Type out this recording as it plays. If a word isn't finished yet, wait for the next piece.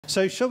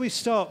So shall we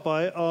start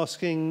by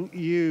asking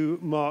you,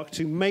 Mark,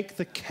 to make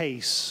the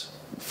case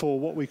for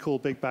what we call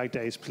Big Bag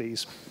Days,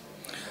 please?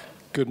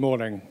 Good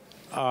morning.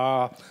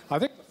 I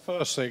think the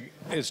first thing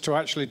is to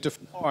actually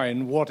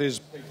define what is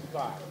big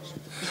bags.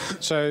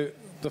 So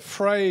the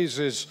phrase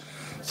is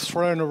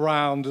thrown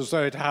around as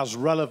though it has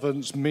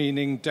relevance,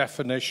 meaning,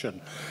 definition.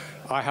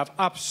 I have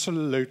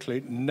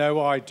absolutely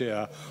no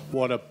idea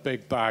what a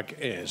big bag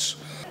is.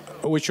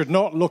 We should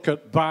not look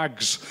at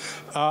bags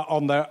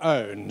on their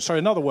own. So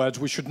in other words,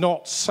 we should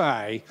not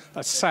say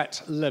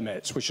set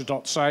limits. We should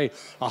not say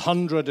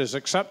 100 is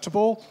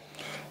acceptable,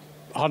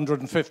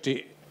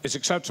 150 is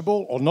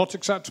acceptable or not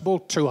acceptable,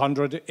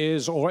 200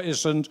 is or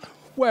isn't.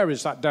 Where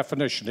is that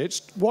definition?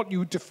 It's what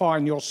you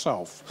define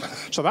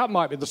yourself. So that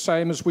might be the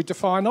same as we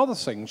define other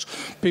things.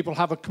 People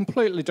have a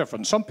completely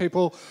different. Some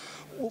people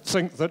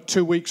think that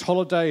 2 weeks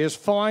holiday is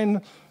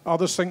fine.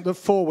 Others think that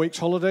 4 weeks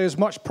holiday is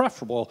much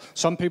preferable.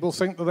 Some people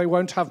think that they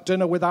won't have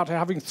dinner without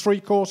having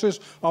 3 courses.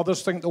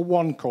 Others think that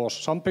 1 course.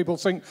 Some people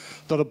think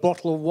that a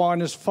bottle of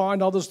wine is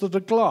fine. Others that a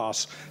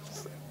glass.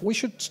 We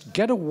should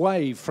get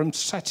away from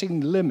setting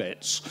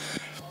limits,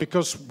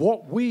 because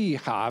what we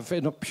have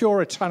in a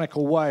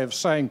puritanical way of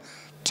saying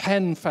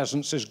 10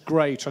 pheasants is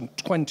great and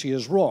 20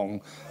 is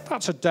wrong,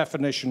 that's a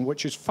definition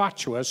which is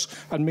fatuous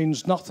and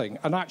means nothing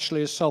and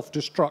actually is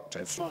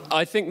self-destructive.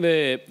 I think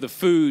the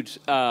food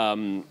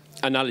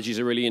analogy is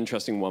a really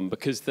interesting one,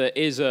 because there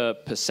is a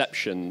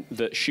perception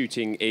that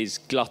shooting is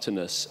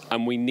gluttonous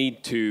and we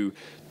need to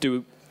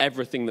do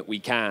everything that we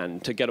can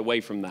to get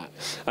away from that.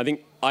 I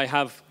think I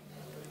have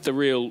the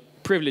real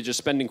privilege of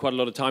spending quite a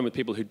lot of time with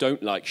people who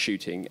don't like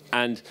shooting,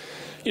 and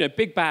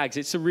big bags,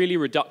 it's a really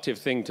reductive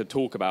thing to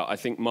talk about. I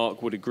think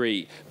Mark would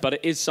agree, but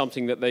it is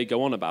something that they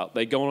go on about.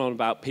 They go on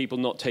about people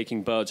not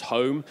taking birds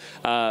home,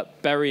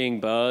 burying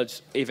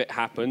birds if it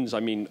happens. I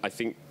mean, I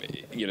think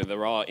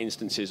there are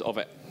instances of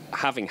it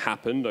having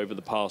happened over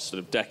the past sort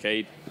of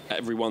decade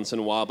every once in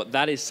a while, but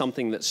that is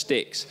something that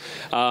sticks,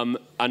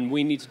 and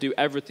we need to do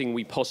everything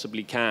we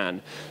possibly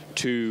can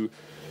to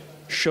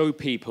show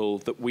people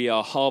that we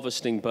are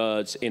harvesting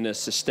birds in a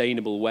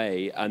sustainable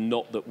way, and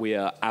not that we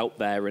are out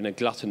there in a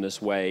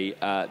gluttonous way,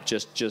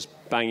 just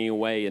banging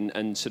away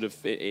and sort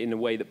of in a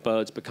way that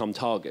birds become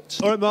targets.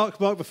 All right, Mark,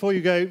 before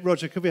you go,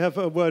 Roger, could we have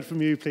a word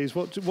from you, please?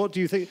 What do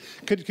you think?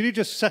 Could you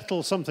just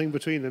settle something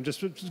between them?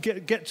 Just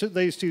get to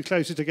these two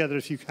closer together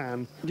if you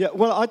can. Yeah,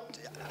 well,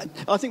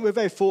 I think we're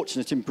very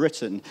fortunate in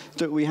Britain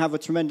that we have a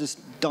tremendous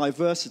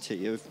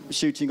diversity of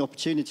shooting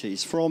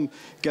opportunities, from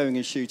going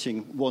and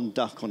shooting 1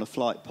 duck on a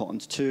flight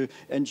pond to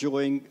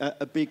enjoying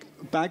a big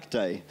bag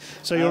day.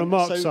 So you're on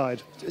Mark's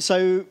side.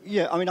 So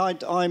yeah, I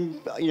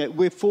mean,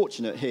 we're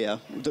fortunate here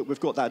that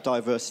we've got that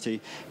diversity,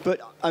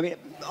 but I mean,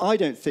 I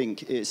don't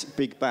think it's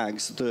big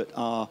bags that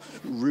are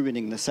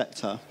ruining the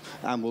sector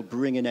and will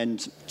bring an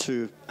end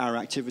to our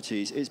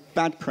activities. It's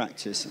bad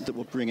practice that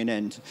will bring an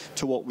end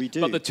to what we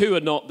do. But the two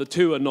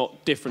are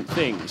not different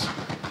things.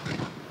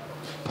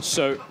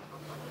 So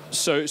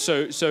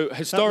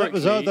historically, that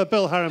was the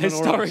Bill Harriman.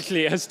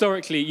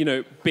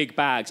 Historically, big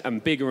bags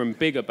and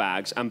bigger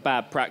bags and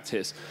bad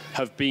practice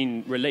have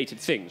been related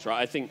things,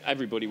 right? I think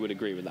everybody would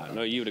agree with that.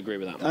 No, you would agree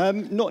with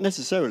that. Not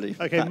necessarily,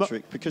 okay,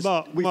 Patrick, because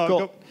Mark,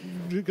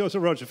 go to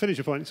Roger. Finish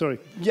your point. Sorry.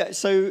 Yeah.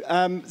 So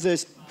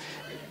there's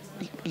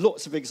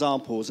lots of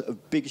examples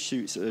of big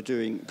shoots that are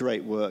doing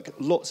great work,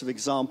 lots of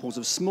examples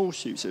of small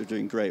shoots that are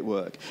doing great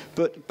work.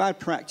 But bad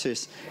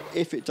practice,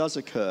 if it does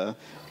occur,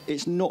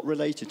 it's not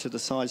related to the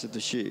size of the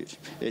shoot.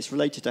 It's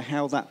related to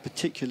how that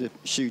particular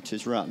shoot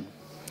is run.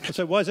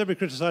 So why is everybody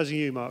criticising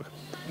you, Mark?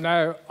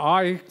 No,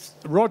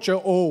 Roger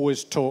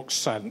always talks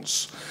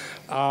sense.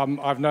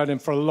 I've known him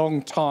for a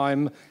long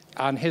time,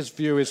 and his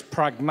view is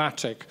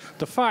pragmatic.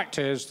 The fact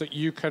is that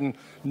you can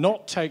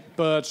not take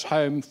birds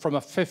home from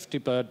a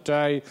 50-bird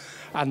day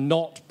and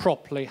not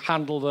properly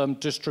handle them,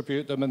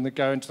 distribute them, and they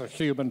go into the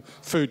human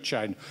food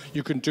chain.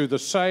 You can do the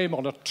same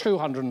on a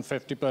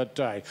 250-bird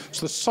day.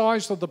 So the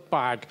size of the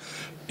bag,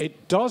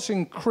 it does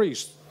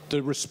increase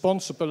the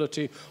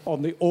responsibility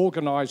on the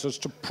organisers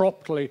to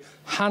properly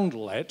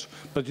handle it,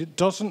 but it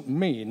doesn't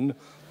mean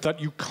that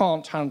you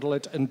can't handle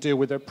it and deal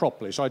with it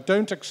properly. So I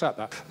don't accept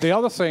that. The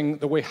other thing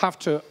that we have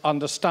to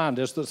understand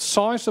is that the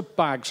size of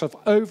bags have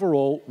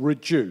overall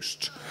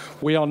reduced.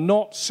 We are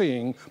not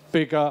seeing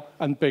bigger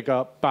and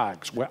bigger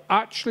bags. We're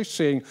actually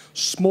seeing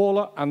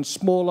smaller and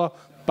smaller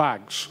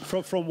bags.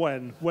 From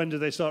when? When did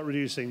they start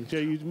reducing? Do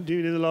you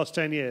mean in the last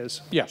 10 years?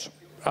 Yes.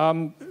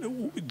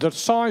 The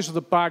size of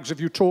the bags,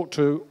 if you talk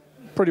to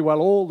pretty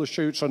well all the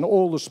shoots and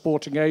all the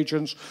sporting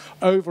agents,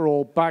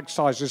 overall bag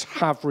sizes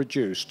have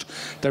reduced.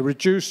 They're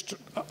reduced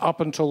up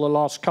until the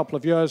last couple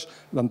of years,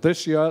 and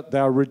this year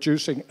they're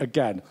reducing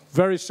again.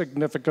 Very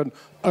significant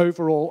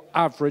overall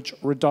average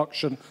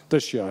reduction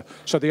this year.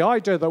 So the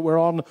idea that we're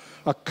on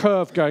a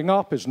curve going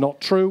up is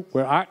not true.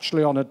 We're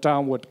actually on a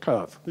downward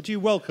curve. But do you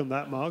welcome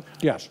that, Mark?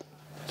 Yes.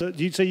 So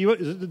you,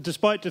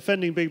 despite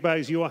defending big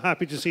bags, you are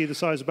happy to see the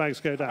size of bags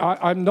go down?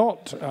 I'm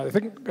not. I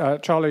think,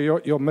 Charlie,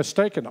 you're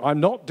mistaken. I'm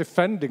not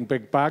defending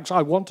big bags.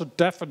 I want a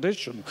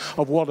definition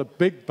of what a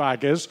big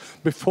bag is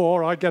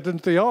before I get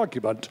into the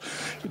argument.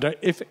 You know,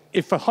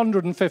 if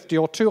 150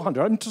 or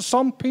 200, and to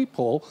some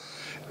people,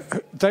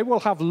 they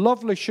will have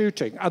lovely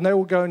shooting and they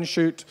will go and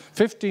shoot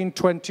 15,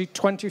 20,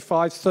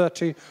 25,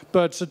 30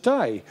 birds a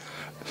day.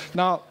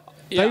 Now,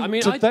 they will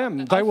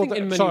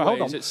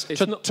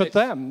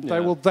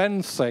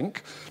then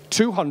think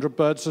 200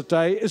 birds a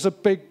day is a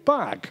big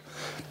bag.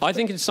 I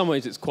think in some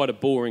ways it's quite a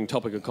boring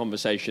topic of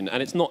conversation,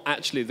 and it's not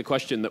actually the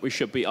question that we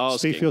should be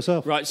asking. Speak for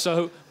yourself. Right,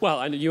 so,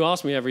 well, and you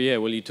ask me every year,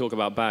 will you talk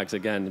about bags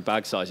again,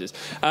 bag sizes?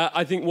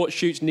 I think what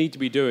shoots need to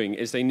be doing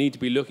is they need to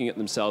be looking at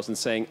themselves and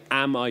saying,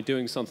 am I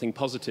doing something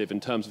positive in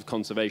terms of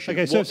conservation?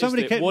 Okay, so if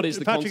somebody came, what is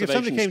the Patrick, conservation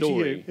if somebody came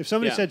story? to you, if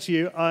somebody said to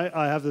you,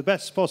 I have the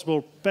best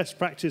possible, best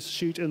practice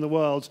shoot in the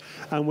world,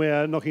 and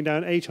we're knocking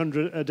down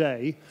 800 a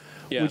day,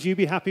 would you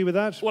be happy with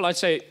that? Well, I'd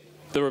say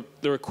there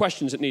are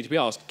questions that need to be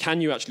asked.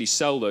 Can you actually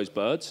sell those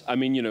birds? I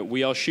mean, you know,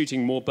 we are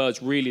shooting more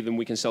birds really than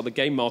we can sell. The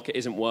game market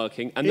isn't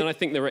working. And then I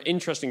think there are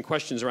interesting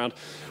questions around,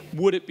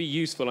 would it be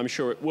useful, I'm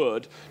sure it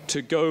would,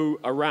 to go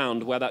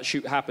around where that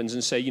shoot happens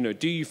and say, you know,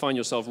 do you find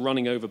yourself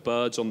running over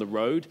birds on the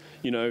road?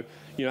 You know,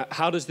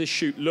 how does this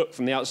shoot look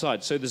from the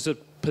outside? So there's a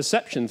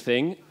perception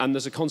thing and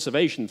there's a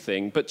conservation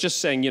thing, but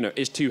just saying, you know,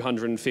 is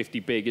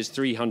 250 big, is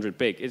 300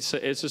 big? It's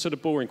a sort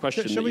of boring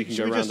question that you can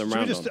go round and round on. Should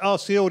we just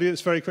ask the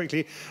audience very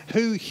quickly,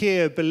 who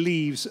here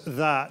believes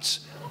that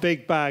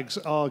big bags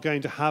are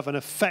going to have an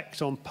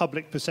effect on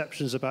public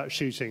perceptions about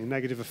shooting,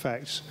 negative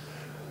effects?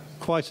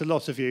 Quite a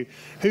lot of you.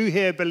 Who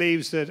here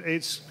believes that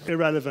it's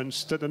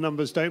irrelevant, that the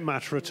numbers don't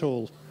matter at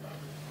all?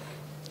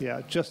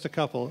 Yeah, just a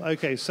couple.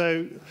 Okay,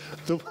 so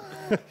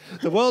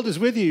the world is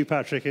with you,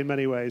 Patrick, in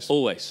many ways.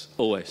 Always,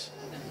 always.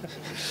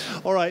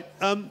 All right,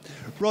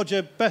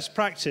 Roger, best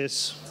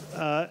practice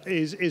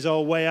is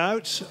our way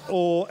out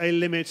or a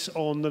limit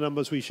on the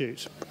numbers we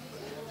shoot?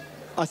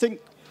 I think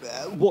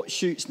what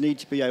shoots need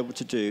to be able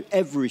to do,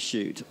 every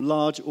shoot,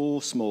 large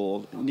or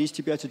small, needs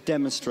to be able to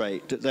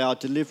demonstrate that they are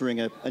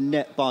delivering a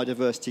net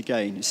biodiversity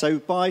gain. So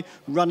by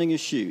running a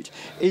shoot,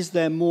 is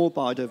there more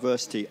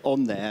biodiversity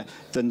on there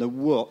than there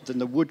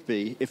would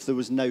be if there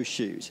was no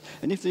shoot?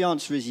 And if the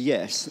answer is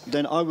yes,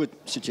 then I would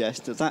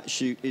suggest that that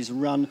shoot is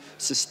run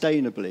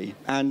sustainably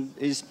and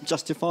is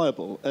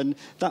justifiable. And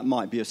that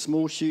might be a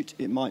small shoot,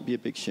 it might be a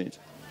big shoot.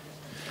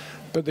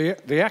 But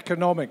the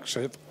economics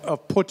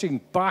of putting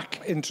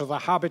back into the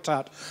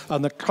habitat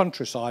and the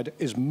countryside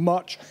is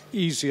much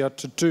easier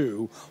to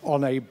do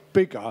on a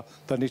bigger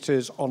than it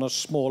is on a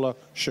smaller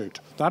shoot.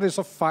 That is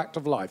a fact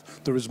of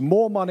life. There is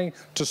more money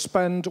to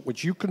spend,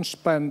 which you can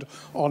spend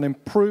on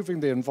improving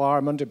the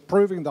environment,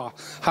 improving the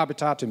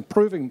habitat,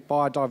 improving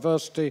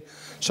biodiversity.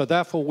 So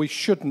therefore we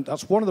shouldn't,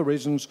 that's one of the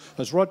reasons,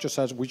 as Roger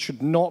says, we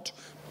should not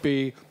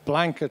be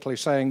blanketly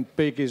saying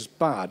big is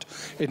bad.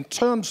 In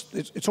terms,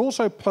 it's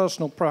also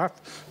personal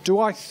preference. Do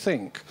I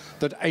think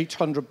that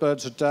 800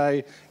 birds a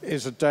day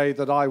is a day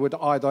that I would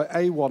either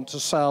A, want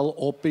to sell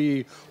or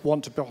B,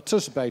 want to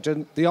participate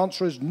in? The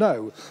answer is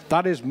no.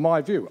 That is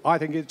my view. I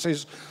think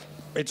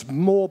it's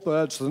more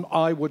birds than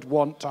I would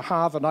want to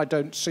have, and I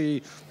don't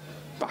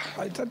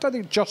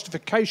think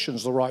justification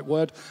is the right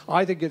word.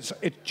 I think it's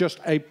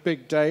just a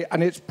big day,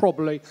 and it's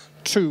probably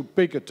too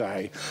big a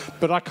day.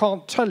 But I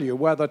can't tell you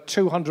whether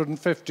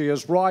 250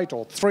 is right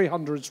or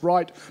 300 is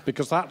right,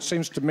 because that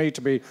seems to me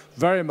to be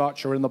very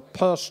much in the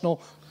personal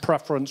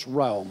preference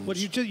realm. Well,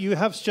 you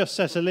have just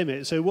set a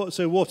limit. So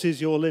what is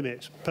your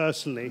limit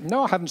personally?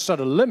 No, I haven't set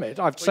a limit.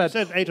 I've said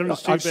 800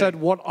 is too big. said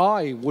what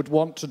I would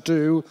want to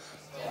do.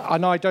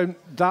 And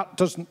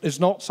is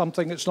not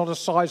something, it's not a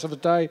size of a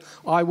day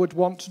I would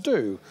want to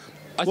do.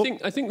 I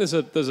think there's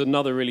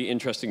another really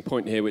interesting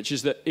point here, which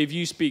is that if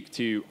you speak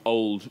to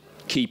old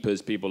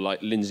keepers, people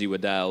like Lindsay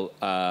Waddell,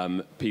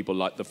 people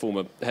like the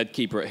former head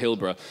keeper at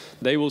Hillborough,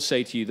 they will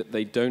say to you that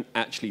they don't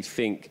actually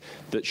think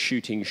that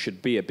shooting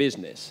should be a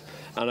business.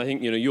 And I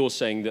think, you know, you're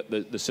saying that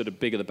the sort of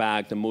bigger the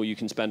bag, the more you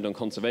can spend on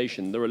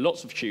conservation. There are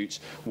lots of shoots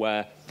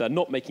where they're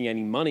not making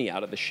any money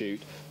out of the shoot,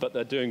 but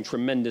they're doing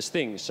tremendous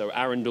things. So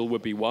Arundel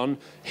would be one,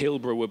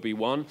 Hillborough would be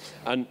one.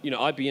 And, you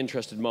know, I'd be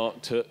interested,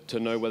 Mark, to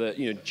know whether,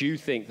 you know, do you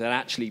think that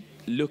actually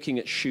looking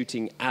at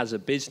shooting as a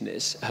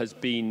business has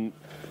been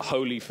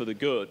wholly for the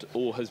good,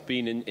 or has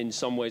been in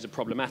some ways a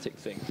problematic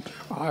thing?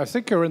 I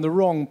think you're in the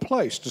wrong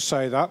place to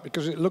say that,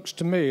 because it looks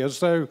to me as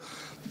though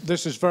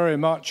this is very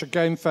much a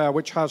game fair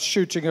which has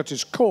shooting at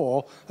its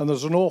core, and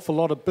there's an awful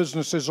lot of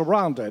businesses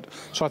around it.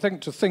 So I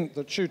think to think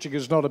that shooting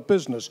is not a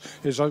business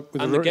is, with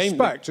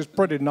respect, is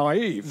pretty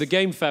naive. The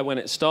game fair, when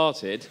it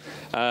started,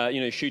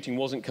 you know, shooting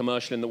wasn't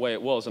commercial in the way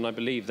it was, and I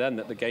believe then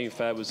that the game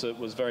fair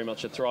was very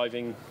much a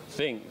thriving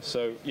thing.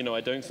 So, you know,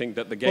 I don't think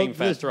that the game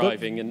fair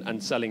thriving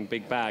and selling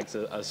big bags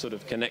are sort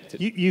of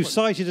connected. You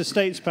cited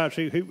estates,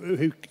 Patrick,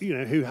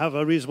 who have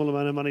a reasonable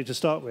amount of money to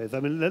start with. I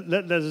mean,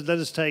 let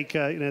us take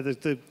you know,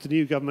 the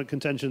new government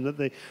contention that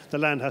the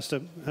land has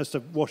to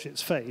wash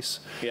its face.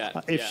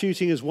 Yeah, If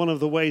shooting is one of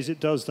the ways it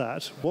does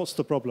that, what's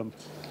the problem?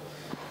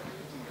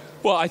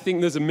 Well, I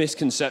think there's a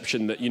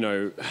misconception that,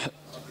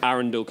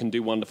 Arundel can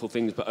do wonderful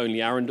things, but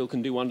only Arundel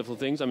can do wonderful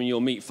things. I mean,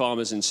 you'll meet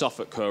farmers in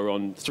Suffolk who are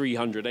on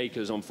 300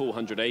 acres, on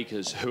 400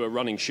 acres, who are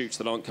running shoots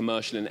that aren't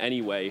commercial in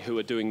any way, who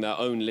are doing their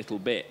own little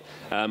bit.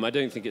 I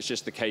don't think it's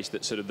just the case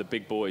that sort of the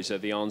big boys are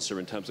the answer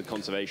in terms of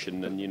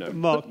conservation and,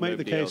 Mark, make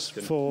the case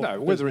for...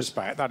 No, with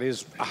respect, that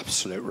is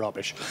absolute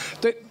rubbish.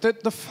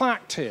 The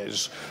fact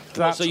is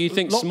that... So you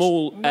think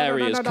small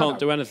areas can't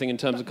do anything in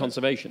terms of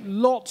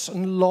conservation? Lots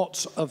and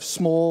lots of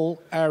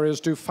small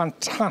areas do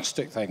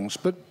fantastic things,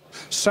 but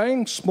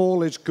saying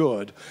small is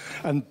good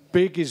and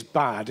big is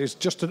bad is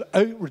just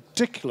a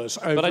ridiculous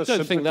oversimplification. But I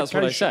don't think that's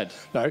what I said.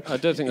 No, I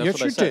don't think that's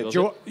yes, what I said. Yes,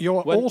 you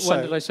did.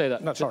 When did I say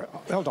that? No, sorry,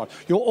 hold on.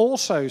 You're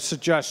also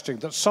suggesting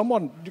that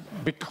someone,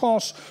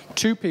 because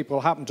two people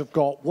happen to have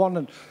got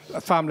one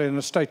a family in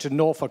a state in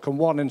Norfolk and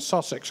one in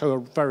Sussex who are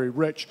very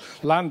rich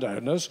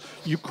landowners,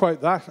 you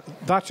quote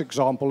that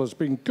example as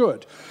being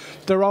good.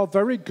 There are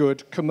very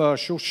good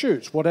commercial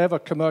shoots, whatever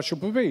commercial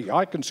may be.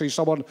 I can see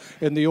someone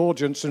in the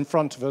audience in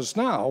front of us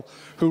now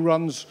who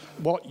runs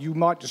what you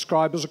might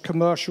describe as a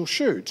commercial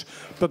shoot.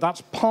 But that's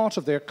part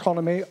of the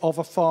economy of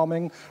a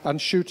farming and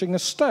shooting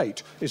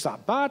estate. Is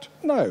that bad?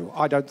 No,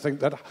 I don't think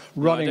that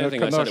running a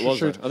commercial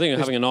shoot... I think you're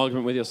having an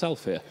argument with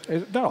yourself here.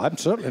 No, I'm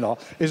certainly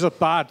not. Is a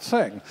bad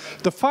thing.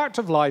 The fact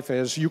of life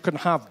is you can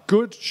have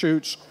good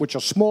shoots which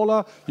are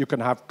smaller, you can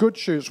have good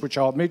shoots which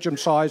are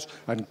medium-sized,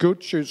 and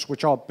good shoots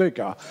which are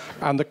bigger.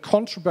 And the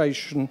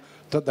contribution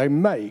that they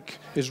make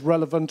is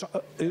relevant,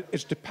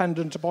 is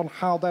dependent upon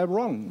how they're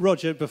run.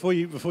 Roger, before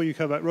you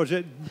come back,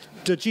 Roger,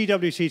 the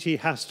GWCT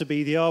has to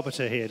be the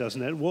arbiter here,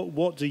 doesn't it?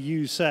 What do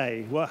you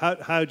say?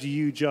 How do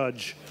you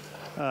judge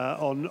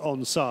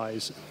on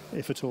size,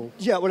 if at all?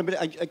 Yeah, well,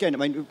 again, I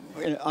mean,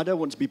 I don't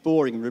want to be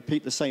boring and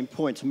repeat the same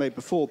point I made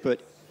before,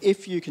 but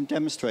if you can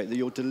demonstrate that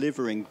you're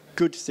delivering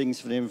good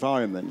things for the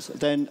environment,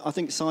 then I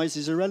think size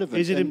is irrelevant.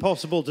 Is it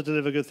impossible to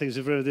deliver good things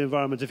for the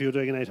environment if you're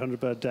doing an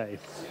 800-bird day?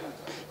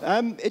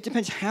 It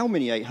depends how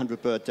many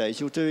 800-bird days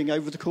you're doing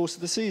over the course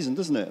of the season,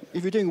 doesn't it?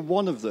 If you're doing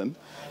one of them,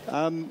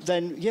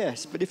 then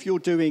yes. But if you're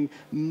doing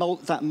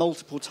that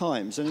multiple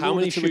times... And how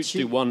many shoots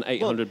do one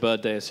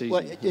 800-bird day a season?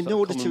 Well, in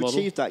order to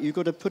achieve that, you've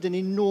got to put an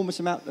enormous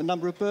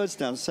number of birds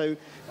down. So,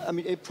 I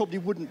mean, it probably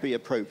wouldn't be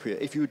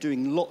appropriate if you were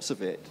doing lots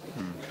of it.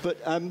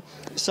 But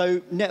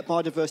so net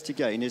biodiversity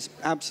gain is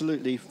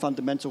absolutely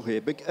fundamental here.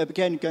 But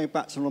again, going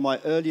back to one of my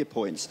earlier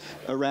points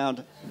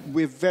around,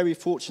 we're very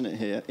fortunate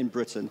here in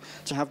Britain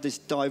to have this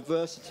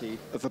diversity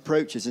of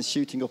approaches and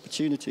shooting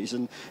opportunities,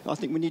 and I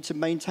think we need to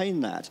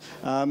maintain that.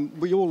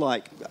 We all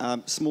like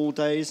small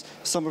days.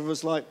 Some of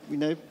us like,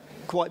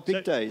 quite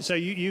big days. So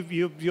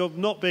you're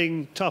not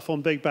being tough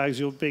on big bags,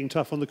 you're being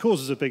tough on the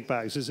causes of big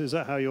bags. Is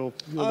that how you're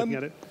looking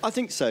at it? I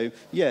think so,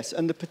 yes,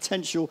 and the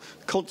potential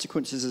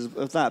consequences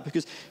of that,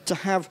 because to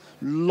have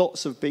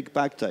lots of big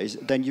bag days,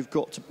 then you've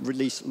got to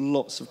release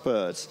lots of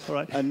birds. All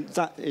right. And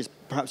that is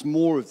perhaps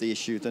more of the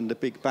issue than the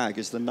big bag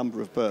is the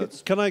number of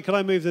birds. Can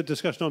I move the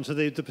discussion on to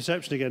the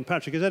perception again?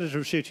 Patrick, as editor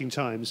of Shooting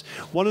Times,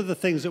 one of the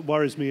things that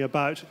worries me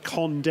about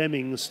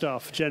condemning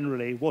stuff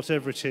generally,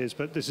 whatever it is,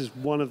 but this is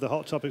one of the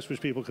hot topics which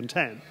people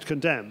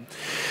condemn,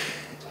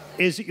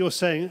 is that you're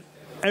saying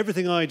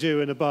everything I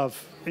do and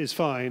above is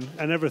fine,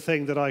 and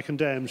everything that I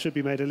condemn should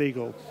be made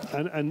illegal,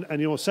 and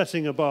you're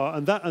setting a bar,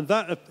 and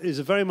that is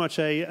very much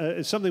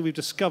it's something we've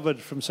discovered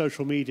from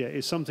social media,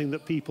 is something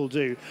that people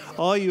do.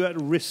 Are you at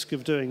risk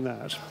of doing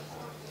that?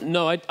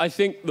 No, I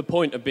think the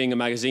point of being a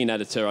magazine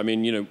editor, I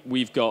mean,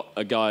 we've got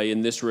a guy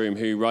in this room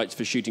who writes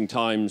for Shooting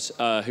Times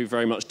who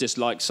very much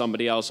dislikes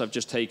somebody else I've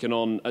just taken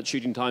on at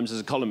Shooting Times as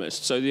a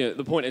columnist. So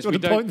the point is we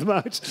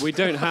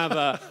don't have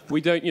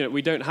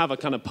a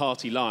kind of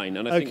party line,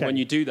 and I think when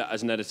you do that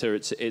as an editor,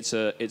 it's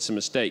a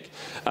mistake.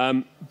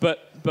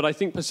 But I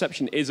think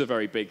perception is a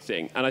very big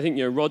thing. And I think,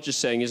 Roger's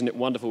saying, isn't it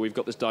wonderful? We've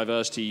got this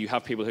diversity. You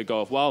have people who go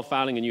off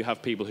wildfowling, and you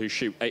have people who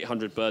shoot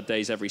 800 bird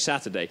days every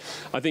Saturday.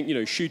 I think,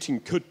 shooting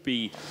could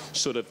be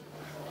sort of,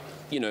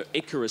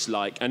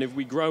 Icarus-like. And if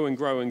we grow and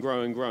grow and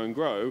grow and grow and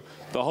grow,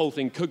 the whole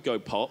thing could go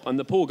pop. And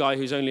the poor guy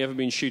who's only ever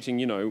been shooting,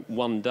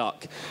 one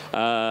duck,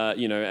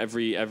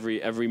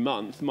 every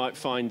month might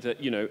find that,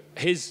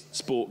 his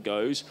sport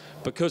goes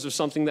because of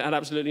something that had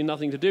absolutely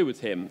nothing to do with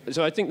him.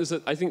 So I think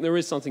there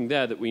is something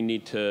there that we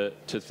need to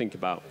think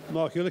about.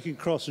 Mark, you're looking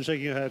cross and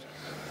shaking your head.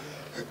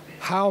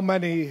 How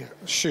many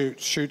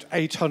shoot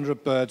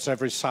 800 birds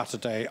every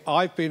Saturday?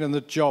 I've been in the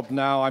job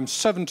now. I'm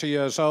 70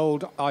 years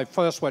old. I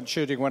first went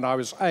shooting when I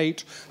was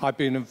 8. I've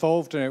been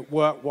involved in it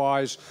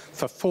work-wise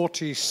for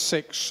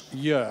 46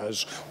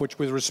 years, which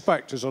with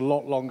respect is a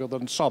lot longer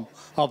than some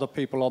other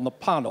people on the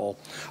panel.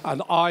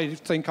 And I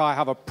think I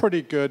have a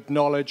pretty good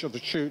knowledge of the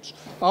shoots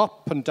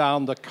up and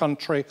down the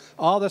country.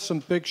 Are there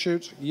some big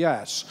shoots?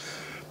 Yes.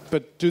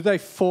 But do they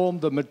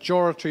form the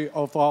majority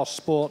of our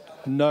sport?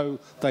 No,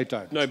 they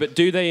don't. No, but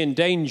do they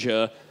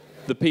endanger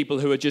the people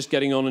who are just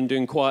getting on and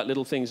doing quiet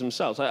little things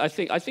themselves. I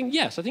think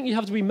yes. I think you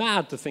have to be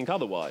mad to think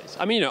otherwise.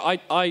 I mean,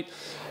 I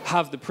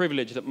have the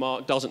privilege that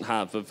Mark doesn't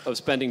have of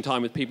spending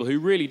time with people who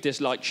really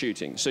dislike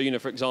shooting. So,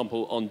 for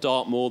example, on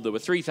Dartmoor, there were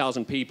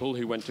 3,000 people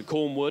who went to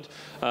Cornwall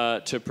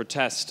to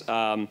protest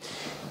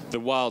the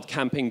wild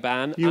camping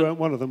ban. You weren't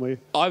one of them, were you?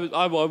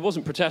 I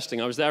wasn't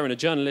protesting. I was there in a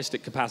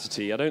journalistic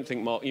capacity. I don't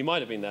think, Mark, you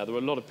might have been there. There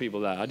were a lot of people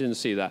there. I didn't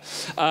see that.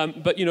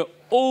 But,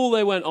 all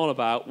they went on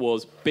about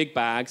was big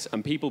bags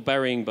and people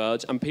burying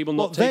birds and people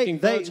not taking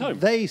birds home.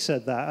 They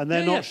said that, and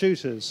they're not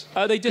shooters.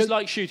 They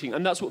dislike shooting,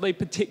 and that's what they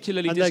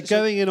particularly dislike. And they're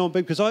going in on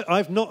big, because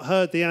I've not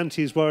heard the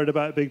antis worried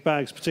about big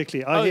bags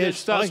particularly. I hear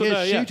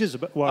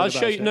shooters worried about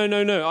it.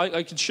 No.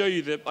 I could show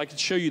you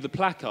the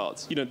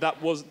placards.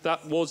 That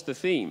was the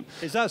theme.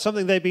 Is that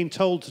something they've been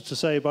told to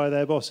say by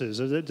their bosses?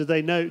 Did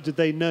they know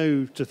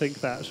to think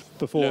that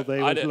before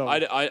they went along?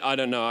 I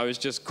don't know. I was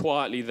just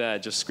quietly there,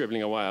 just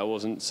scribbling away. I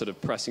wasn't sort of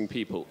pressing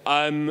people.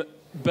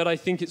 But I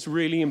think it's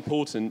really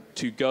important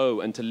to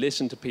go and to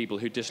listen to people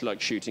who dislike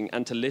shooting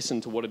and to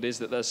listen to what it is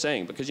that they're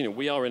saying. Because,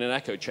 we are in an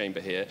echo chamber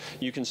here.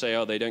 You can say,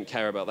 oh, they don't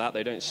care about that.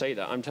 They don't say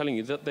that. I'm telling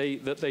you that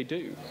they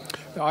do.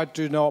 I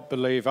do not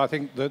believe. I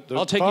think that...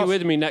 I'll take you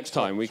with me next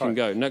time. We can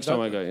go. Next time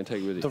I go, I'll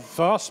take you with you. The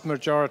vast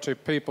majority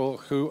of people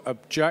who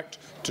object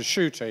to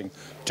shooting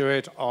do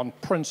it on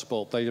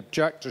principle. They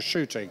object to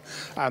shooting,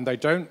 and they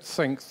don't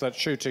think that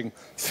shooting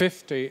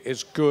 50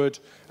 is good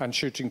and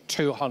shooting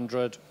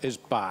 200 is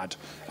bad.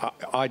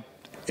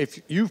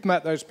 If you've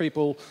met those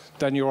people,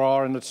 then you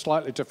are in a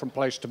slightly different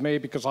place to me,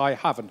 because I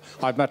haven't.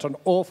 I've met an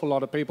awful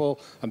lot of people,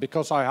 and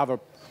because I have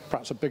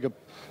perhaps a bigger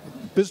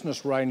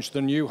business range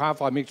than you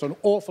have, I meet an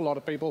awful lot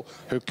of people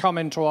who come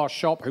into our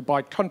shop, who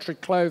buy country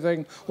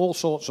clothing, all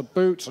sorts of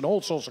boots and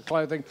all sorts of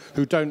clothing,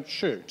 who don't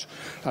shoot.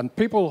 And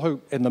people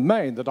who, in the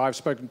main, that I've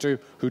spoken to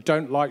who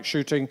don't like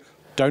shooting,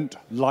 don't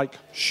like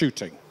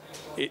shooting.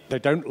 They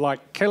don't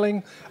like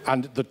killing,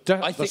 and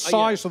the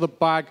size of the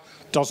bag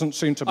doesn't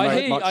seem to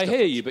make much difference. I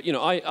hear you, but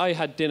I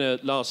had dinner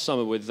last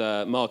summer with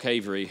Mark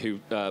Avery, who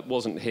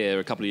wasn't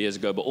here a couple of years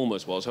ago, but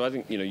almost was. So I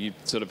think you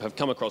sort of have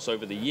come across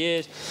over the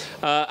years.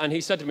 And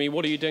he said to me,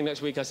 "What are you doing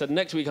next week?" I said,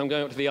 "Next week I'm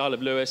going up to the Isle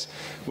of Lewis.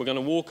 We're going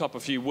to walk up a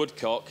few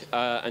woodcock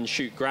and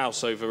shoot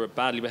grouse over a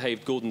badly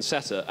behaved Gordon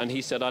setter." And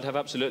he said, "I'd have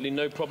absolutely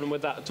no problem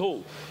with that at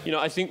all."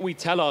 I think we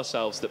tell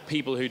ourselves that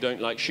people who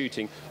don't like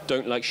shooting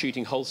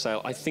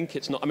wholesale. I think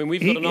it's not. I mean,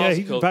 we've got an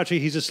article.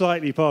 Patrick, he's a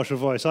slightly partial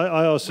voice.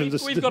 I asked him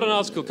this. We've got an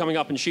article coming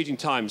up in Shooting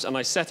Times, and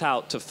I set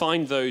out to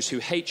find those who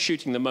hate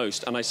shooting the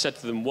most, and I said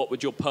to them, what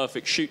would your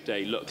perfect shoot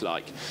day look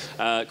like?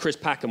 Chris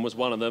Packham was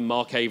one of them.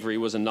 Mark Avery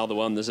was another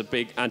one. There's a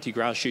big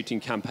anti-grouse shooting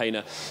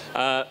campaigner.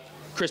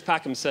 Chris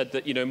Packham said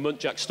that,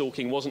 muntjac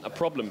stalking wasn't a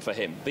problem for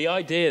him. The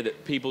idea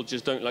that people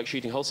just don't like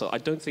shooting wholesale, I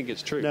don't think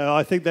it's true. No,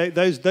 I think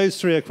those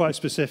three are quite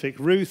specific.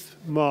 Ruth,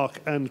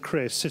 Mark and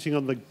Chris sitting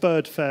on the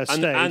Bird Fair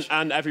stage.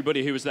 And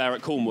everybody who was there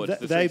at Cornwall,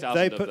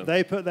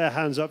 they put their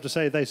hands up to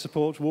say they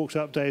support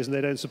walked-up days and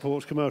they don't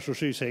support commercial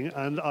shooting.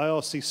 And I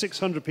asked the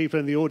 600 people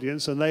in the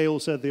audience, and they all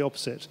said the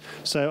opposite.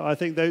 So I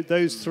think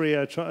those three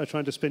are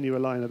trying to spin you a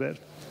line a bit.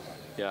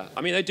 Yeah,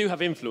 I mean, they do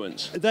have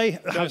influence. They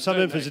have some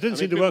influence. It didn't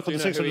seem to work on the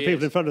 600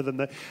 people in front of them,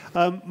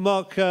 though.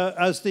 Mark,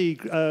 as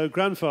the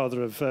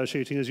grandfather of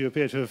shooting, as you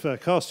appear to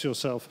have cast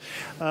yourself,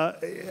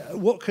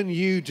 what can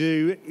you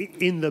do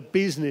in the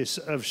business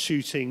of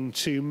shooting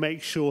to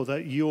make sure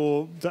that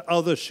that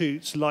other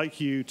shoots like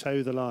you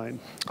toe the line?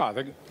 I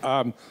think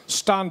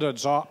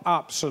standards are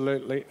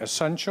absolutely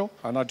essential,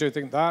 and I do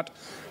think that.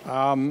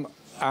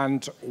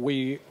 And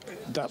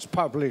that's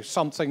probably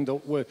something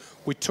that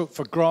we took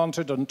for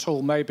granted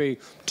until maybe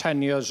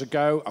 10 years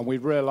ago, and we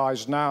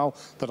realise now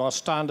that our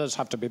standards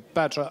have to be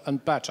better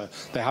and better.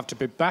 They have to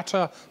be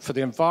better for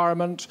the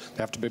environment,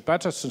 they have to be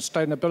better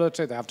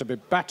sustainability, they have to be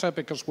better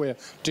because we're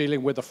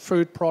dealing with a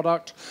food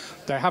product,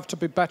 they have to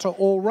be better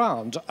all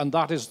round, and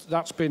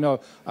that's been a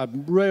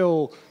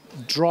real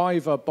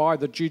driver by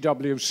the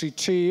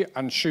GWCT,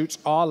 and shoots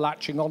are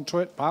latching onto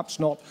it, perhaps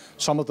not,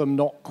 some of them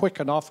not quick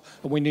enough,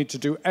 and we need to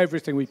do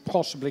everything we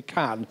possibly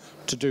can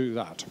to do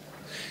that.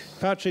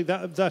 Patrick,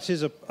 that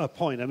is a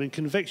point. I mean,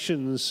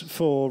 convictions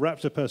for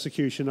raptor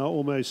persecution are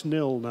almost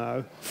nil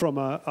now from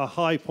a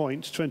high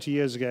point 20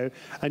 years ago,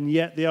 and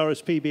yet the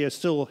RSPB are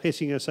still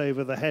hitting us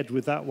over the head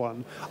with that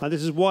one. And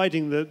this is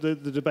widening the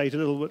debate a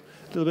little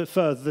bit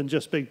further than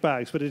just big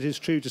bags, but it is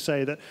true to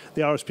say that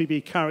the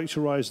RSPB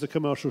characterise the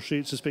commercial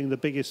shoots as being the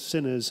biggest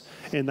sinners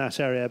in that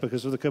area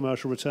because of the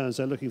commercial returns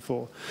they're looking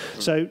for.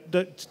 So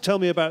tell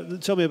me about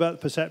the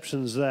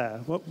perceptions there.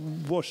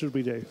 What should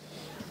we do?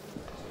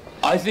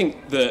 I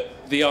think that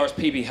the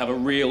RSPB have a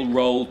real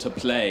role to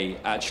play,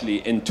 actually,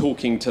 in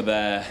talking to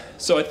their...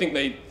 So I think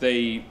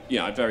they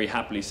I'd very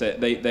happily say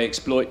they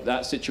exploit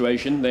that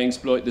situation. They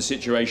exploit the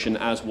situation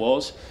as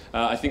was.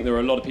 I think there are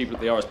a lot of people at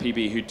the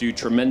RSPB who do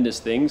tremendous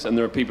things, and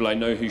there are people I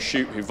know who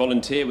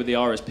volunteer with the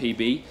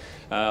RSPB.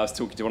 I was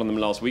talking to one of them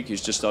last week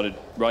who's just started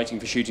writing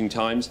for Shooting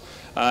Times.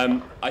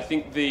 I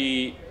think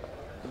they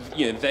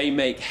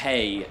make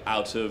hay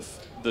out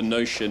of the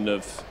notion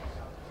of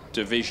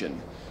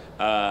division.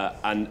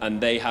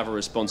 and they have a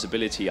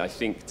responsibility, I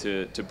think,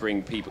 to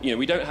bring people.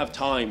 We don't have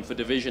time for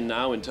division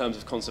now in terms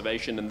of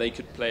conservation, and they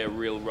could play a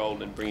real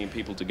role in bringing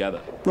people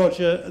together.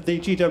 Roger, the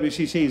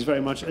GWCT is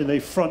very much in the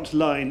front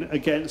line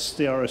against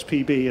the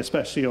RSPB,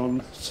 especially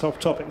on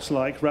topics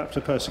like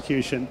raptor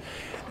persecution.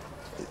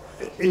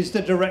 Is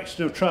the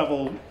direction of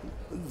travel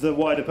the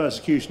wider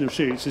persecution of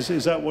shoots?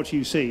 Is that what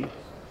you see?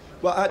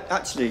 Well,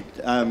 actually,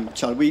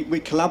 Charlie, we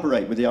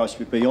collaborate with the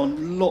RSPB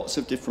on lots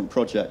of different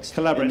projects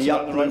in the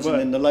uplands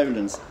and in the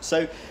lowlands.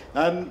 So,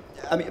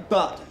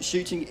 but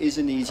shooting is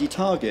an easy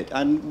target,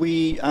 and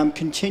we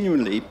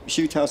continually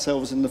shoot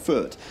ourselves in the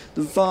foot.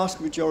 The vast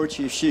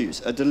majority of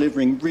shoots are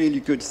delivering really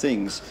good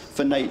things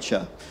for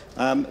nature.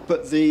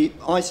 But the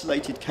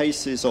isolated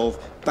cases of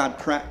bad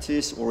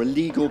practice or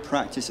illegal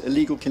practice,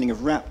 illegal killing of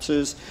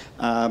raptors,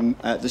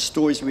 the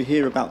stories we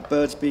hear about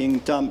birds being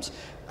dumped,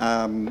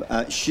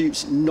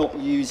 shoots not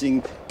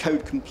using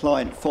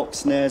code-compliant fox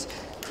snares,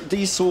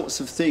 these sorts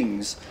of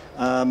things,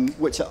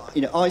 which are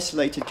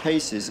isolated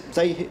cases,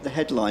 they hit the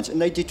headlines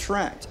and they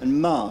detract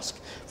and mask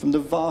from the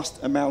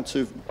vast amount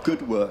of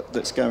good work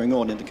that's going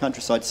on in the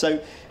countryside.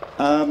 So,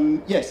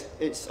 yes,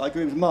 I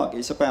agree with Mark.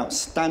 It's about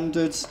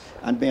standards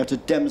and being able to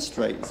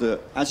demonstrate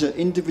that as an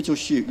individual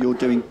shoot, you're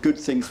doing good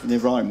things for the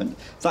environment.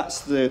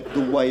 That's the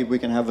way we're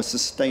going to have a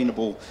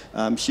sustainable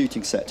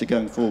shooting sector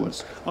going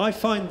forwards. I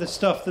find the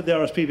stuff that the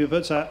RSPB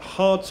puts out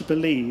hard to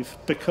believe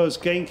because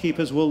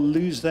gamekeepers will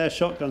lose their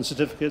shotgun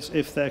certificates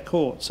if they're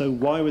caught. So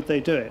why would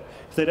they do it?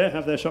 If they don't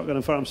have their shotgun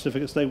and firearm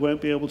certificates, they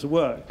won't be able to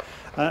work.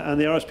 And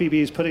the RSPB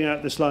is putting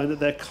out this line that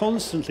they're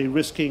constantly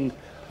risking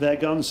their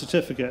gun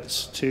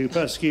certificates to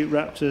persecute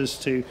raptors,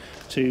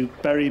 to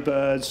bury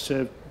birds,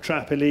 to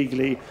trap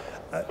illegally.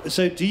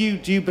 So do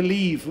you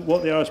believe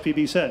what the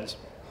RSPB says?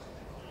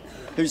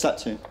 Who's that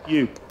to?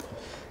 You.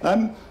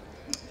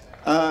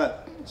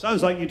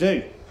 Sounds like you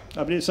do.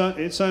 I mean,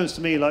 it sounds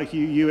to me like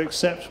you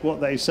accept what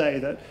they say,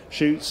 that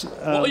shoots...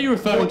 what are you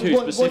referring to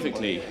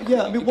specifically?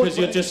 Yeah, I mean, because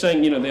you're just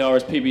saying, the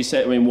RSPB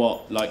said, I mean,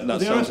 what? Like, that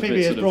the sounds RSPB a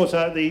bit has brought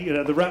out the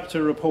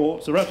raptor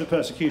report, the raptor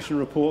persecution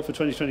report for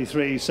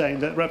 2023, saying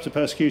that raptor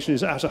persecution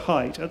is at a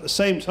height, at the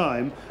same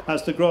time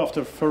as the graph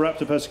for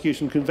raptor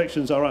persecution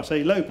convictions are at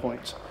a low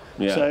point.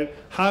 Yeah. So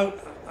how...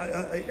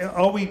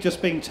 are we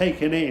just being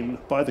taken in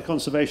by the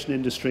conservation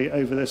industry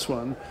over this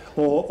one,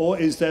 or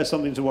is there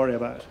something to worry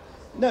about?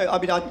 No, I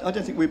mean, I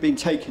don't think we're being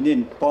taken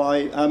in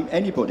by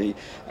anybody,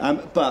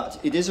 but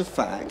it is a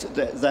fact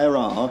that there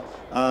are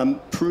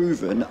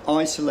proven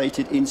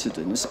isolated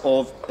incidents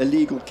of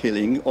illegal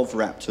killing of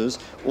raptors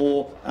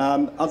or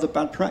other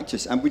bad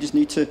practice, and we just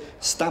need to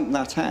stamp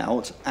that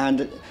out,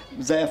 and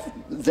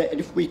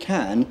if we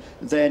can,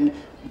 then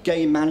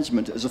game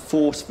management as a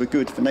force for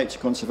good for nature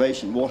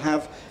conservation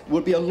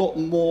will be a lot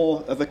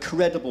more of a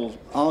credible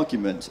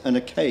argument and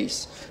a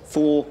case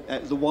for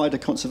the wider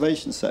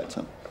conservation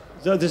sector.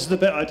 So this is the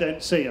bit I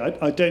don't see.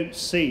 I don't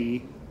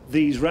see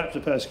these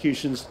raptor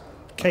persecutions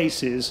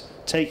cases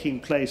taking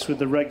place with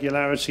the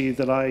regularity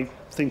that I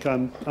think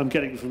I'm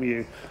getting from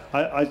you.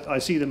 I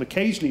see them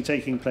occasionally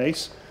taking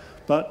place,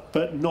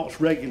 but not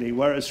regularly,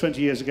 whereas 20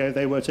 years ago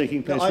they were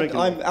taking place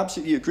regularly. I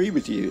absolutely agree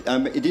with you.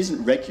 It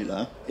isn't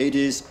regular, it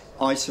is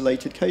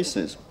isolated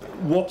cases.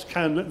 What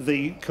can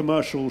the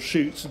commercial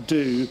shoots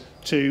do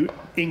to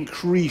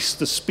increase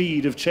the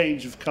speed of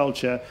change of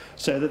culture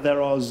so that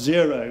there are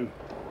zero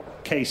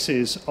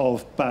cases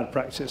of bad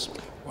practice?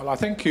 Well, I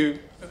think you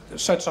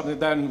said something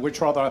then which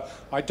rather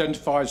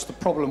identifies the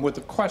problem with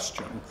the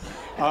question.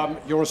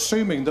 You're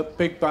assuming that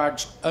big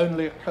bags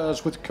only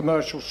occurs with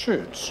commercial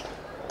shoots.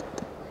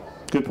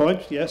 Good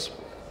point, yes.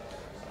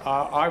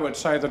 I would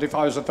say that if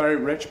I was a very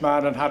rich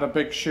man and had a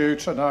big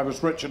shoot and I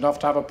was rich enough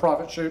to have a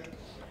private shoot,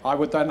 I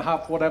would then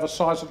have whatever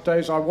size of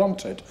days I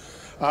wanted.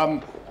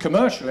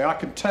 Commercially, I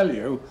can tell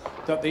you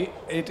that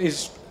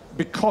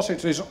because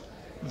it is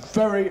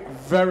very,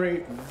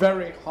 very,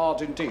 very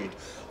hard indeed.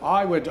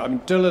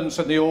 Dylan's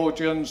in the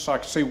audience, I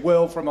can see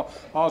Will from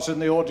ours in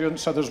the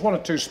audience, so there's one or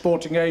two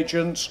sporting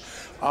agents.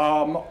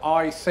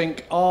 I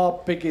think our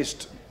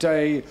biggest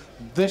day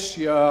this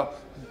year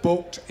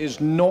booked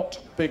is not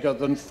bigger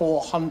than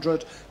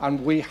 400,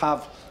 and we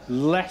have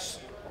less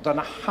than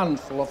a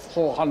handful of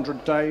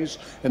 400 days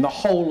in the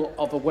whole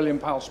of the William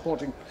Powell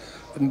Sporting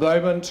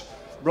moment.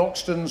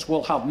 Roxton's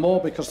will have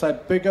more because they're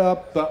bigger,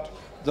 but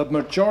the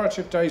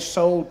majority of days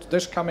sold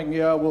this coming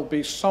year will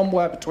be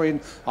somewhere between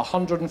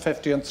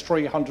 150 and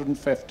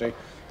 350.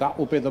 That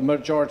will be the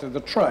majority of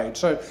the trade.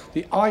 So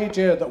the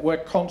idea that we're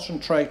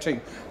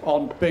concentrating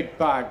on big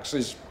bags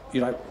is,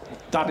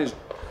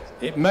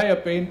 it may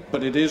have been,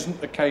 but it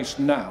isn't the case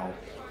now.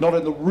 not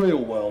in the real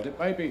world. It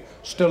may be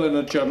still in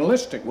a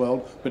journalistic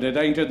world, but it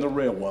ain't in the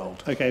real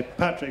world. Okay,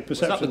 Patrick,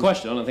 perception. Was that the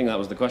question? I don't think that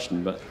was the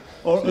question, but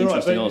Or, it's an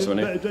interesting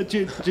answer. but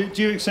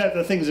do you accept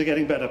that things are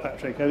getting better,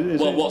 Patrick?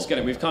 What's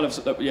getting? We've kind of,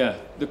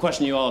 the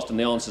question you asked and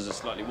the answers are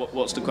slightly.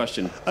 What's the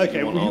question?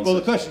 Okay, well,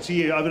 the question to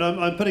you. I mean,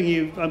 I'm putting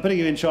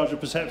you in charge of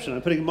perception.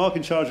 I'm putting Mark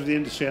in charge of the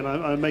industry, and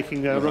I'm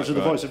making Roger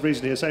the voice of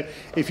reason here. So,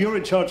 if you're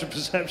in charge of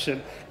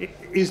perception,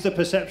 is the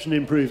perception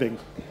improving?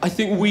 I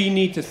think we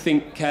need to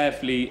think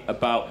carefully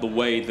about the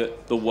way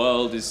that the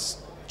world is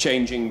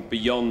changing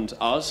beyond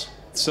us.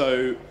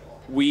 So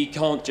we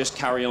can't just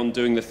carry on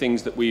doing the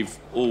things that we've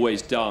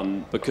always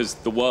done because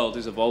the world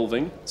is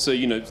evolving. So,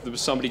 there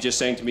was somebody just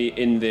saying to me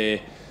in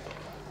the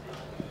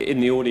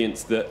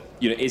audience that,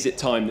 is it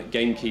time that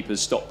gamekeepers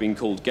stop being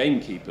called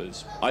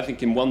gamekeepers? I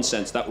think in one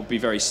sense that would be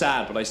very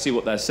sad, but I see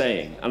what they're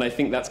saying. And I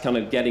think that's kind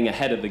of getting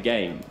ahead of the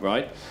game,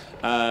 right?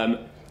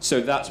 So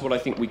that's what I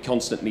think we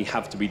constantly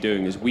have to be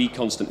doing, is we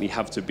constantly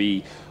have to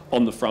be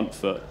on the front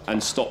foot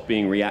and stop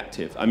being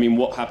reactive. I mean,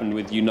 what happened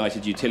with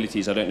United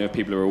Utilities, I don't know if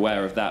people are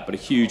aware of that, but a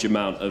huge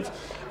amount of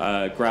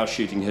grouse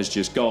shooting has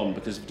just gone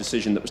because of a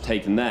decision that was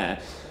taken there.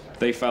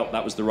 They felt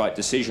that was the right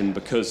decision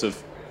because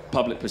of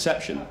public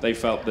perception. They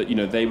felt that,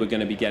 they were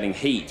going to be getting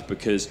heat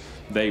because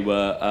they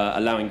were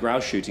allowing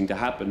grouse shooting to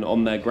happen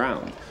on their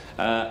ground.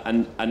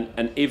 And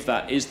if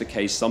that is the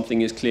case,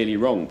 something is clearly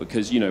wrong,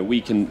 because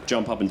we can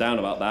jump up and down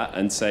about that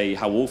and say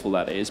how awful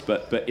that is,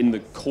 but in the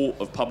court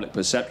of public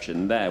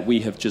perception, there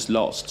we have just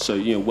lost. So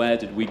where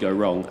did we go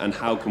wrong, and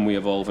how can we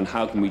evolve, and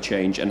how can we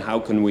change, and how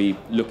can we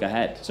look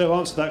ahead? So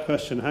answer that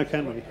question. How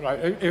can we? Right.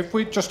 If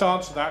we just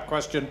answer that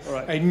question,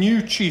 right. A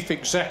new chief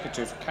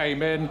executive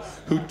came in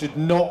who did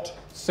not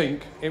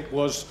think it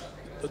was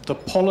the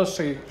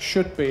policy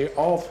should be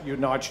of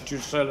United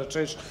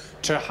Utilities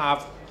to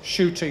have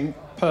shooting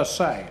per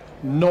se,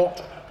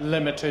 not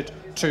limited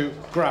to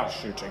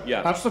grouse shooting.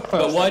 Yeah. That's the first.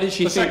 But why did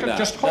she think second, that?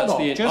 Just hold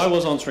on. I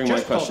was answering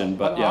my question,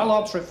 but yeah. I'll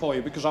answer it for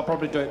you because I'll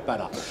probably do it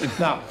better.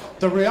 Now,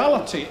 the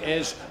reality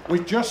is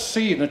we've just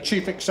seen a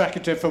chief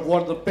executive of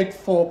one of the big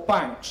four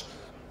banks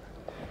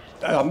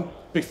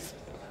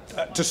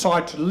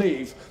decide to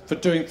leave for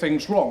doing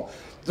things wrong.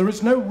 There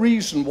is no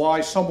reason why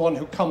someone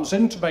who comes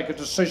in to make a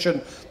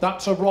decision,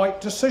 that's a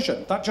right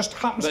decision. That just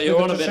happens to be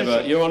the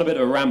decision. You're on a bit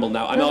of a ramble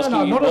now. I'm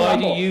asking you, why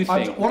do you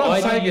think... What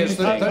I'm saying is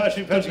that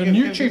the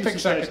new chief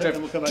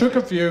executive took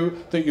a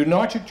view that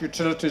United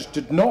Utilities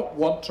did not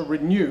want to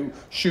renew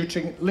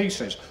shooting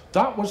leases.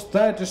 That was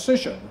their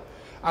decision,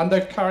 and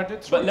they've carried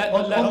it through. But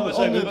let's analyse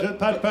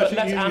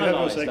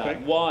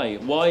that. Why?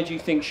 Why do you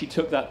think she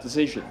took that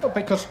decision?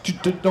 Because she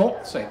did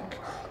not think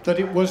that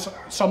it was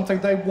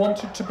something they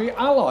wanted to be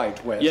allied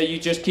with. Yeah, you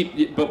just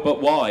keep... But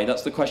why?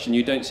 That's the question.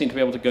 You don't seem to be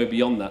able to go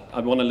beyond that.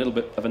 I want a little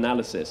bit of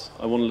analysis.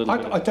 I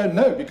don't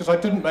know, because I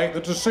didn't make the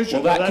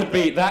decision. Well,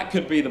 that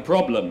could be the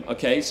problem,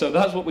 okay? So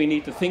that's what we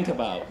need to think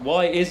about.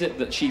 Why is it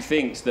that she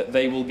thinks that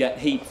they will get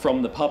heat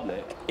from the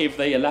public if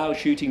they allow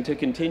shooting to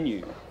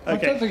continue?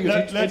 Okay,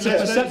 it's a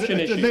perception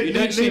issue. You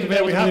don't seem to be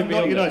able to move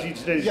beyond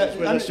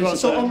that.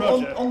 So on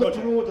the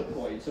broader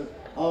point of,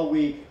 are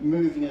we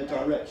moving in a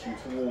direction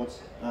towards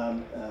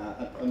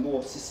a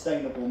more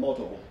sustainable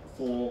model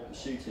for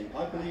shooting?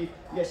 I believe,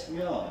 yes,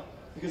 we are.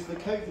 Because the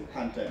COVID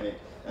pandemic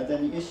and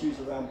then the issues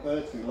around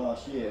bird flu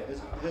last year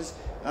has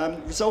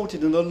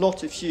resulted in a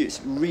lot of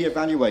shoots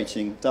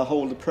re-evaluating the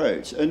whole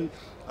approach. And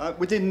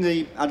within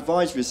the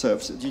advisory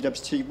service at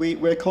GWCT,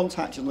 we're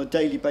contacted on a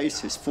daily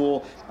basis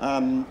for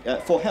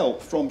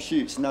help from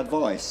shoots and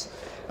advice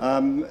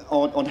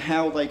on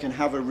how they can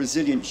have a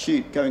resilient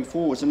shoot going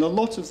forward. And a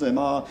lot of them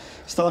are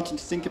starting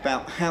to think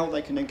about how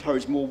they can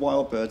encourage more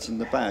wild birds in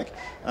the bag.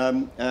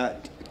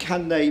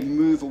 Can they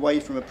move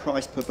away from a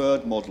price per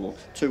bird model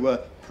to a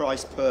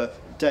price per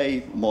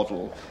day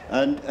model,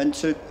 and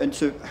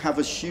to have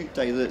a shoot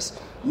day that's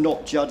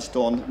not judged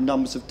on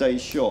numbers of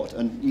days shot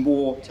and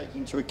more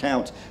taking into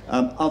account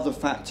other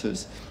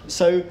factors.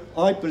 So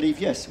I believe,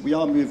 yes, we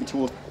are moving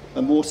towards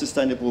a more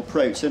sustainable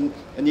approach, and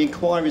the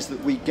inquiries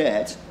that we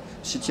get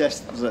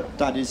suggest that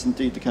that is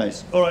indeed the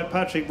case. All right,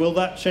 Patrick, will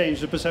that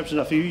change the perception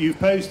enough? You've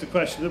posed the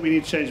question that we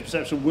need to change the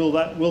perception. Will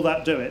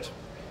that do it?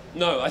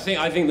 No, I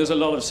think there's a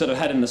lot of sort of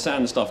head in the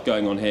sand stuff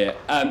going on here.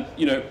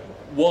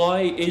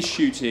 Why is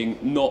shooting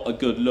not a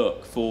good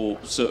look for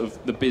sort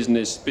of the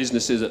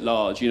businesses at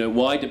large?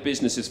 Why do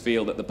businesses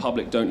feel that the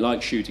public don't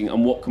like shooting,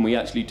 and what can we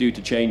actually do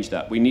to change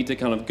that? We need to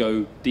kind of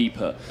go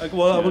deeper.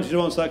 Well, I want you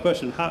to answer that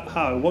question.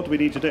 How? What do we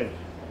need to do?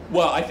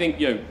 Well, I think,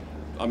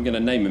 I'm going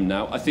to name him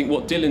now. I think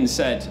what Dylan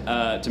said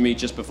to me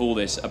just before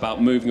this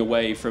about moving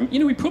away from,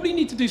 we probably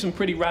need to do some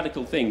pretty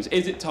radical things.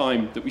 Is it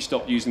time that we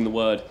stop using the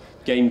word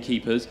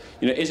gamekeepers?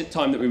 Is it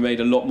time that we made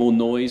a lot more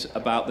noise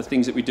about the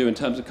things that we do in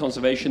terms of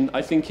conservation?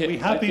 We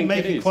have been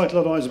making quite a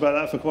lot of noise about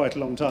that for quite a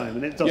long time,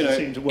 and it doesn't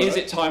seem to work. Is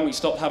it time we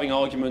stopped having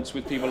arguments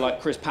with people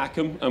like Chris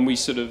Packham, and we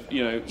sort of,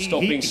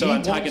 stop being so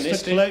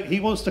antagonistic? He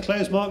wants to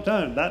close Mark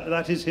down.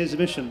 That is his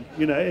mission.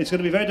 It's going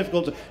to be very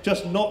difficult.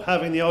 Just not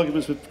having the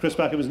arguments with Chris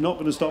Packham is not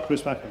going to stop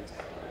Chris Packham.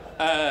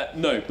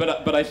 No,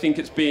 but I think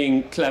it's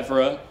being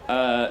cleverer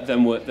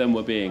than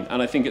we're being,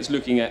 and I think it's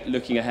looking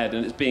ahead,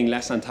 and it's being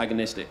less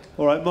antagonistic.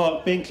 All right,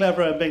 Mark, being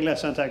cleverer and being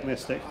less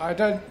antagonistic.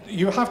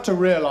 You have to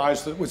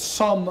realise that with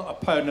some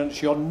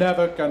opponents, you're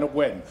never going to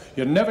win.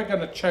 You're never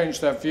going to change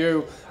their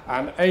view.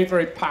 And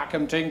Avery,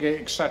 Packham, Dinghy,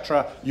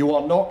 etc., you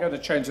are not going to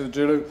change the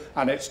view,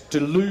 and it's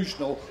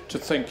delusional to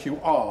think you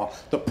are.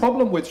 The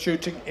problem with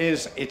shooting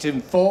is it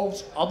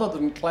involves, other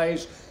than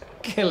clays,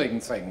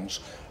 killing things.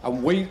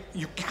 And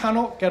you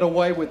cannot get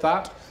away with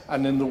that.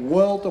 And in the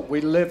world that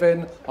we live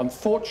in,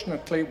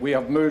 unfortunately, we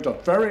have moved a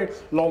very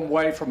long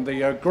way from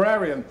the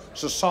agrarian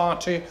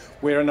society.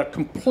 We're in a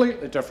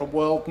completely different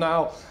world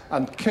now,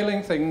 and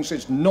killing things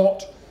is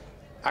not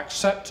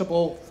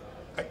acceptable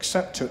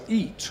except to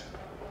eat.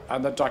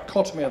 And the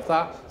dichotomy of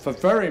that for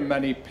very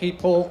many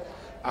people,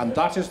 and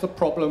that is the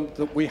problem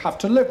that we have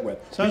to live with.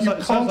 Sounds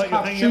like you're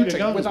hanging up your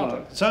guns,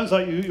 Mark. Sounds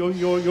like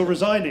you're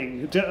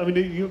resigning. I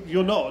mean,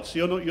 you're not.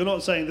 You're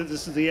not saying that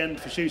this is the end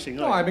for shooting.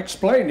 No, I'm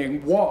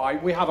explaining why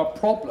we have a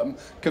problem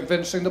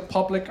convincing the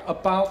public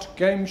about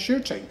game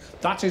shooting.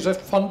 That is a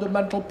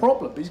fundamental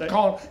problem. You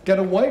can't get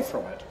away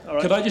from it.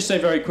 Right. Could I just say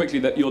very quickly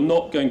that you're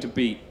not going to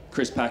beat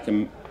Chris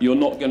Packham, you're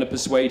not going to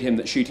persuade him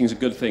that shooting's a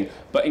good thing,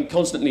 but in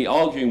constantly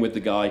arguing with the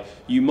guy,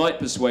 you might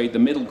persuade the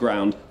middle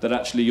ground that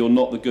actually you're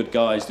not the good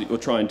guys that you're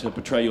trying to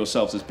portray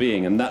yourselves as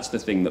being, and that's the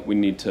thing that we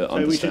need to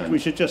understand. We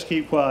should just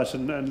keep quiet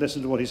and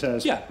listen to what he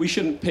says. Yeah, we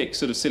shouldn't pick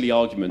sort of silly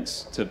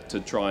arguments to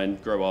try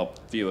and grow our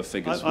viewer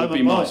figures. I'm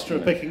a master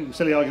of picking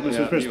silly arguments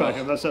with Chris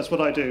Packham. That's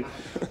what I do.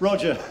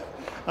 Roger,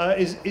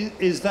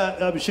 is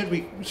that should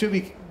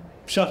we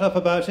shut up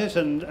about it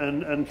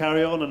and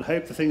carry on and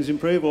hope that things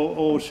improve,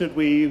 or should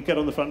we get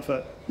on the front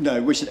foot? No,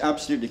 we should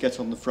absolutely get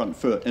on the front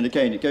foot. And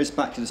again, it goes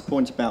back to this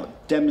point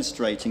about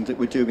demonstrating that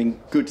we're doing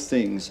good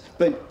things,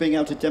 but being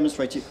able to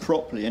demonstrate it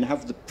properly and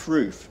have the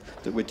proof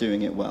that we're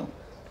doing it well.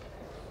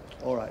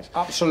 All right.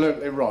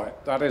 Absolutely right.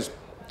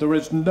 There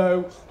is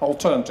no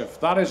alternative.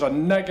 That is a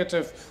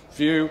negative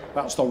view.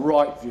 That's the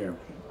right view.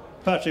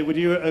 Patrick, would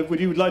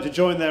you like to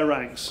join their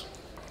ranks?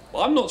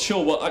 Well, I'm not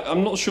sure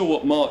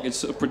what Mark is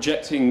sort of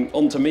projecting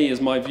onto me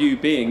as my view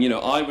being. You know,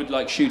 I would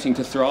like shooting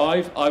to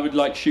thrive. I would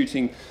like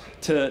shooting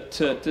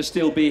to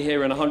still be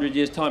here in 100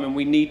 years' time, and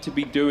we need to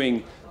be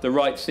doing the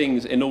right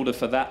things in order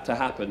for that to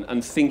happen.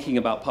 And thinking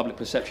about public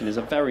perception is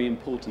a very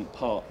important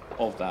part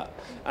of that.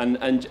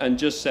 And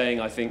just saying,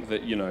 I think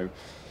that, you know,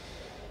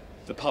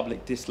 the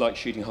public dislikes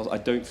shooting holes. I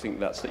don't think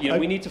that's... You know,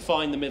 we need to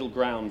find the middle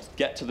ground,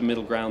 get to the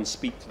middle ground,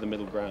 speak to the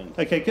middle ground.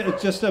 Okay,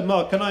 just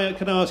Mark, can I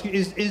ask you,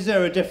 is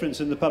there a difference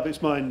in the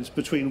public's minds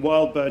between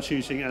wild bird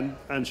shooting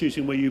and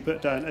shooting where you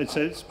put down?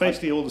 It's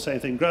basically all the same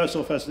thing. Grouse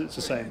or pheasant, it's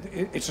the same.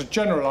 It's a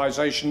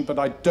generalisation, but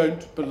I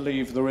don't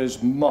believe there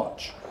is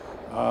much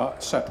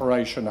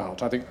separation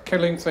out. I think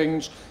killing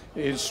things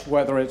is,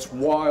 whether it's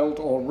wild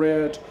or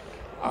reared,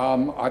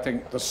 I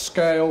think the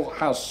scale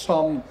has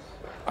some...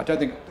 I don't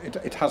think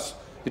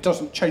it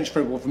doesn't change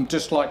people from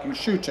disliking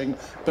shooting,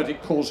 but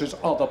it causes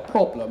other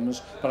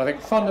problems. But I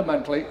think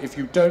fundamentally, if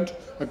you don't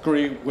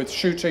agree with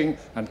shooting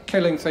and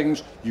killing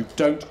things, you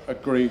don't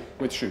agree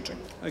with shooting.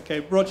 Okay,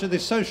 Roger, the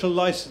social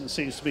licence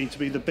seems to me to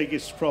be the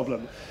biggest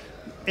problem.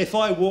 If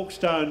I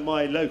walked down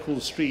my local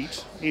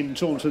street in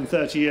Taunton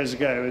 30 years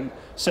ago and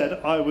said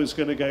I was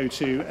going to go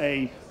to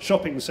a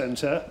shopping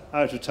centre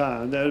out of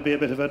town, there would be a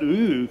bit of an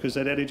ooh, because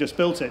they'd only just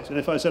built it. And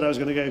if I said I was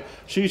going to go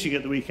shooting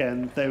at the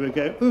weekend, they would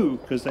go ooh,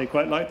 because they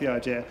quite like the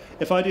idea.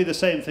 If I do the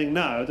same thing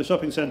now, the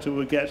shopping centre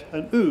would get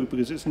an ooh,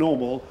 because it's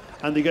normal,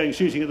 and the going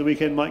shooting at the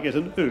weekend might get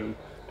an ooh,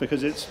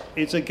 because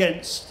it's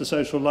against the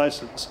social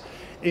licence.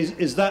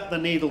 Is that the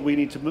needle we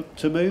need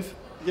to move?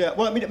 Yeah,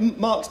 well, I mean,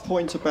 Mark's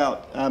point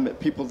about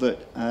people that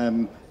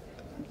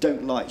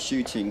don't like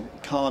shooting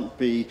can't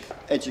be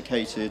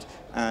educated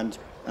and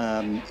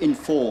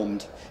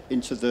informed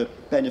into the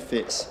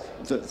benefits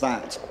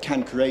that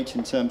can create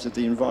in terms of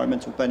the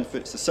environmental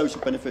benefits, the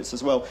social benefits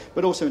as well,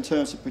 but also in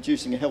terms of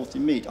producing a healthy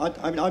meat.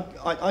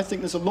 I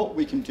think there's a lot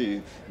we can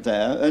do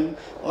there, and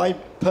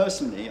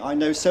I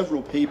know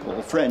several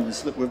people,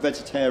 friends, that were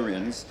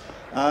vegetarians.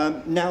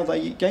 Now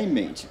they eat game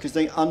meat because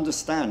they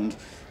understand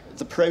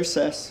the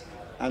process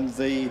and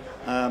the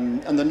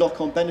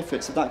knock-on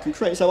benefits that can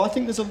create. So I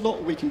think there's a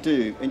lot we can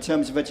do in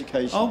terms of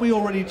education. Aren't we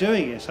already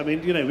doing it? I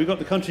mean, you know, we've got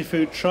the Country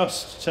Food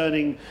Trust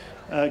turning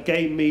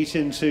game meat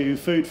into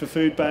food for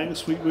food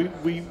banks. We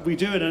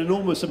do an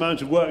enormous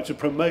amount of work to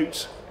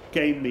promote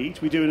game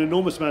meat. We do an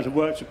enormous amount of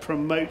work to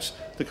promote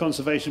the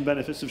conservation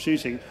benefits of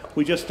shooting.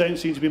 We just don't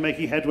seem to be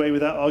making headway with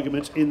that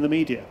argument in the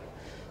media.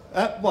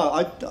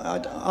 Well,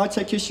 I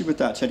take issue with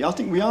that, Teddy. I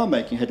think we are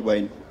making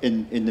headway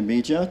in the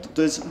media.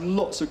 There's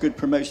lots of good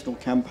promotional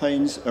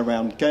campaigns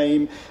around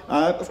game.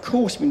 Of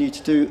course, we need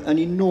to do an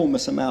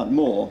enormous amount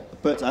more,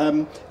 but I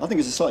think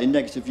it's a slightly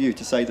negative view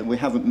to say that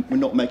we're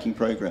not making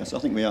progress. I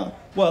think we are.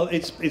 Well,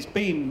 it's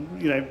been,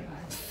 you know,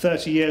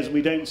 30 years, and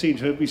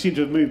we seem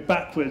to have moved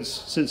backwards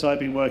since I've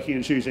been working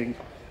in shooting,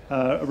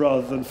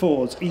 rather than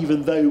forwards,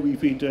 even though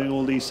we've been doing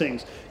all these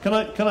things. Can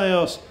I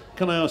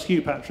ask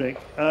you, Patrick?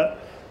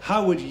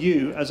 how would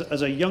you,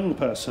 as a young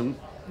person,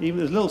 even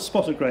there's a little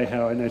spot of grey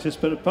hair I noticed,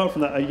 but apart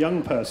from that, a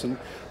young person,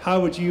 how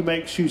would you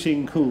make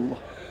shooting cool?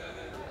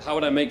 How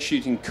would I make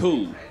shooting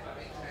cool?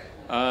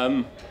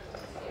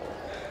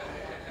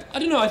 I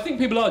don't know. I think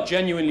people are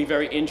genuinely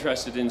very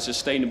interested in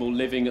sustainable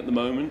living at the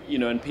moment,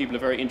 and people are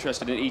very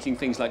interested in eating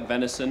things like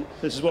venison.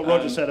 This is what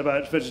Roger said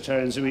about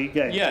vegetarians who eat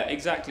game. Yeah,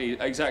 exactly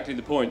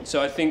the point.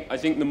 So I think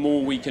the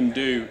more we can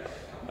do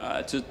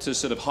to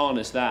sort of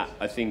harness that,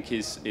 I think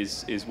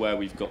is where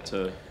we've got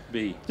to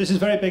be. This is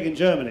very big in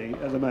Germany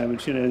at the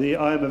moment.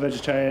 I am a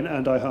vegetarian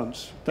and I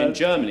hunt. In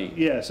Germany?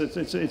 Yes,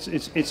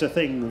 it's a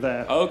thing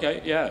there. Oh,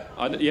 okay, yeah,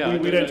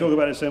 we don't talk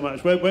about it so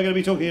much. We're going to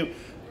be talking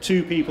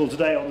to people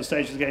today on the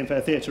stage of the Game Fair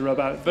Theatre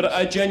about. But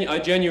I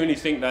genuinely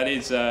think that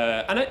is,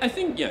 and I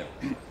think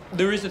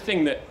there is a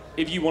thing that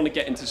if you want to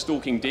get into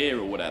stalking deer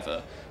or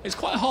whatever, it's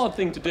quite a hard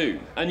thing to do.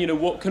 And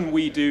what can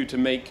we do to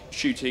make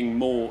shooting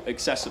more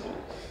accessible?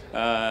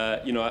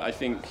 I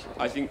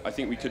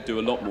think we could do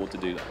a lot more to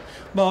do that.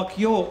 Mark,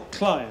 your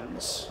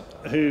clients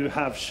who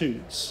have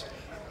shoots,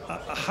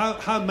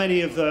 how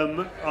many of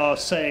them are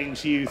saying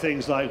to you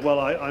things like, well,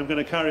 I'm going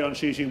to carry on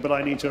shooting, but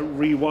I need to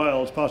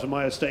rewild part of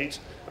my estate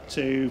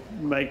to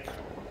make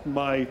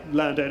my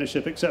land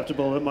ownership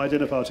acceptable at my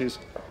dinner parties?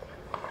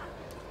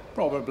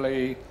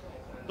 Probably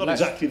not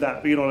exactly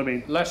that, but you know what I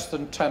mean. Less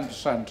than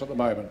 10% at the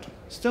moment.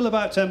 Still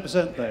about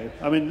 10% though.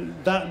 I mean,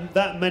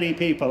 that many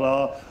people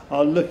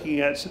are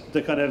looking at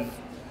the kind of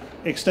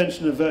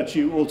extension of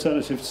virtue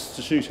alternatives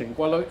to shooting.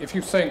 Well, if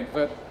you think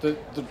that the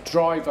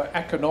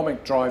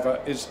economic driver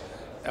is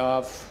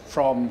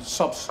from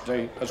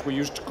subsidy, as we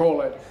used to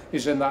call it,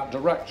 is in that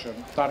direction,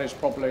 that is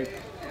probably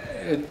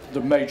the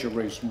major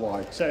reason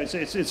why. So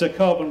it's a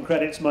carbon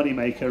credits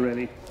moneymaker,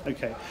 really.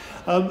 Okay.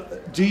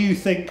 Do you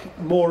think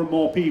more and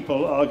more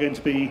people are going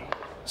to be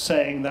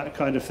saying that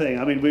kind of thing?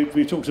 I mean,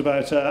 we talked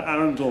about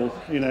Arundel,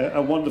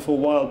 a wonderful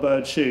wild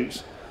bird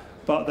shoot,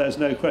 but there's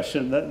no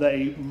question that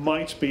they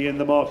might be in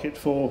the market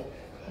for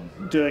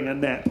doing a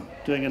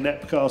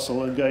NEP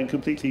castle and going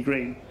completely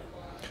green.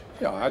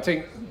 Yeah, I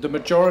think the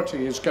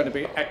majority is going to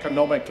be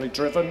economically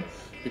driven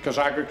because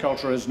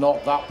agriculture is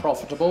not that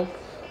profitable.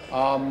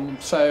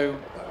 So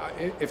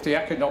if the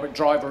economic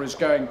driver is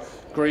going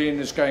green,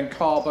 is going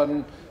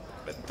carbon,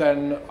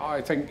 then I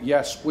think,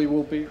 yes, we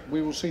will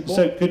see more.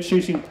 So could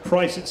shooting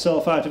price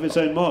itself out of its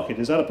own market?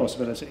 Is that a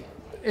possibility?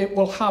 It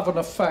will have an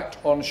effect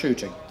on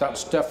shooting.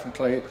 That's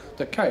definitely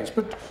the case.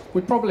 But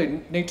we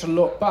probably need to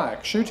look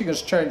back. Shooting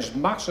has changed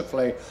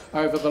massively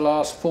over the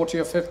last 40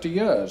 or 50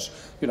 years.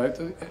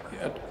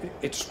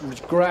 It's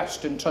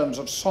regressed in terms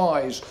of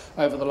size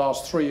over the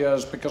last 3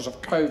 years because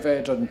of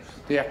COVID and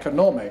the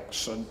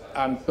economics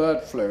and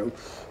bird flu.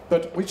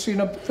 But we've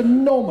seen a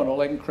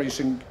phenomenal increase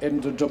in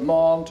the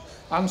demand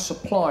and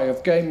supply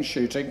of game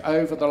shooting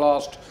over the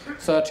last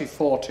 30,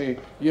 40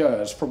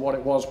 years from what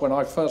it was when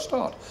I first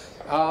started.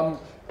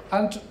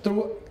 And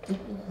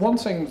one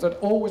thing that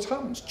always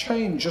happens,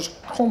 change is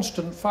a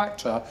constant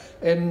factor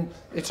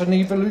it's an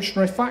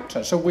evolutionary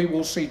factor. So we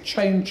will see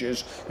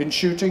changes in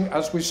shooting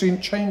as we've seen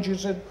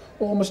changes in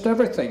almost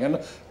everything. And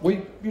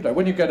when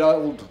you get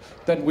old,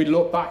 then we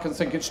look back and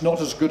think it's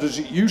not as good as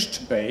it used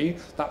to be.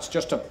 That's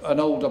just an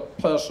older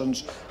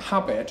person's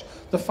habit.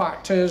 The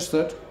fact is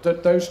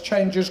that those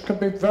changes could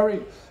be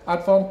very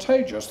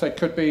advantageous. They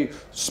could be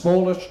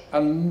smaller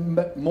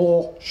and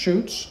more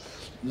shoots,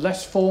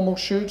 less formal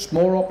shoots,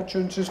 more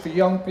opportunities for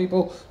young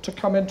people to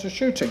come into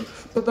shooting.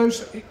 But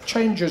those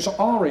changes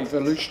are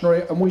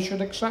evolutionary and we should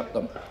accept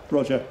them.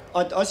 Roger?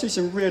 I see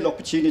some real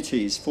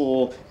opportunities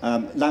for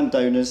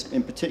landowners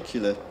in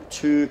particular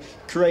to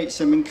create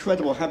some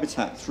incredible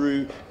habitat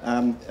through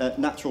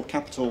natural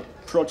capital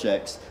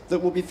projects that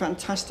will be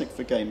fantastic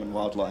for game and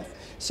wildlife.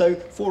 So,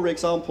 for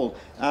example,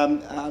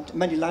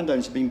 many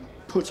landowners have been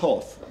put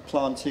off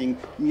planting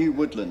new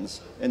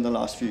woodlands in the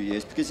last few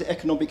years because the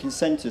economic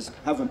incentives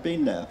haven't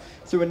been there.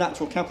 Through a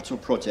natural capital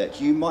project,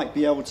 you might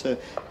be able to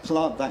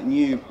plant that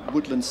new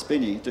woodland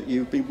spinney that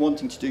you've been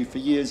wanting to do for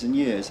years and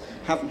years,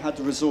 haven't had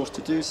the resource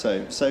to do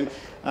so. So,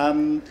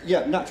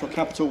 natural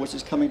capital, which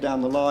is coming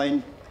down the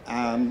line,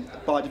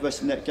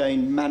 biodiversity net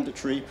gain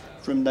mandatory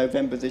from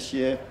November this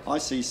year. I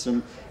see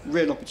some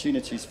real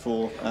opportunities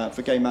for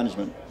game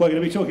management. We're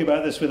going to be talking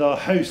about this with our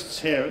hosts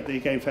here at the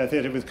Game Fair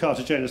Theatre with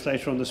Carter Jonas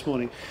later on this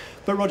morning.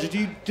 But Roger,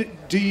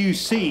 do you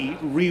see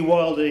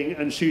rewilding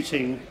and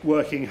shooting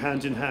working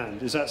hand in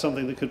hand? Is that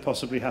something that could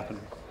possibly happen?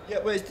 Yeah,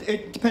 well,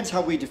 it depends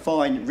how we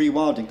define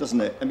rewilding,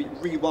 doesn't it? I mean,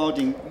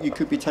 rewilding, you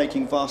could be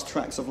taking vast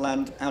tracts of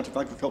land out of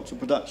agricultural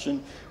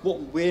production. What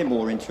we're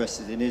more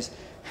interested in is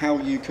how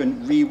you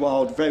can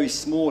rewild very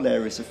small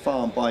areas of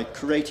farm by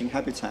creating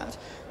habitat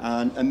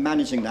and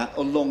managing that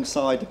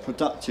alongside a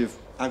productive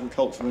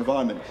agricultural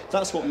environment.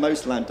 That's what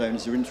most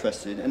landowners are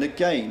interested in. And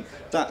again,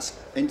 that's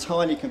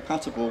entirely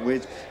compatible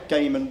with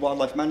game and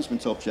wildlife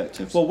management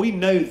objectives. Well, we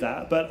know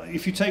that, but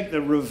if you take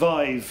the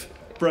Revive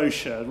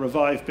brochure,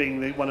 Revive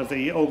being one of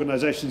the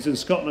organisations in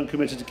Scotland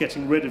committed to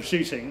getting rid of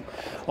shooting,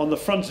 on the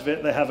front of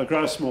it they have a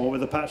grouse moor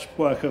with a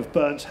patchwork of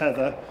burnt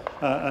heather,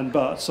 and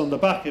butts. On the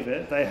back of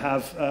it, they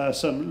have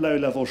some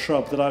low-level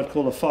shrub that I would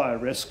call a fire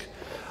risk.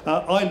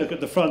 I look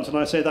at the front and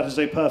I say that is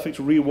a perfect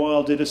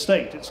rewilded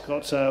estate. It's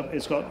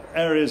got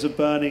areas of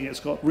burning, it's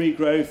got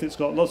regrowth, it's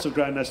got lots of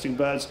ground nesting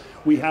birds.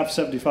 We have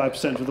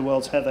 75% of the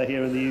world's heather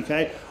here in the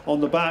UK.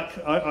 On the back,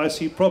 I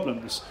see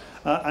problems,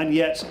 and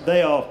yet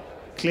they are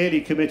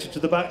clearly committed to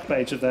the back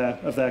page of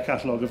their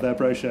catalogue, of their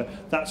brochure.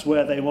 That's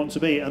where they want to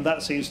be, and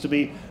that seems to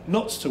be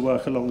not to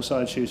work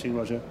alongside shooting,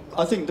 Roger.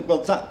 I think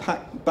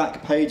that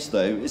back page,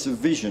 though, is a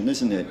vision,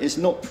 isn't it? It's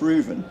not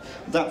proven.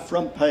 That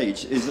front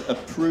page is a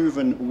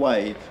proven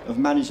way of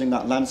managing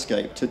that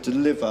landscape to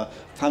deliver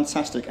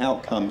fantastic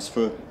outcomes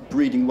for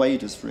breeding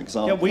waders, for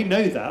example. Yeah, we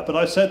know that, but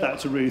I said that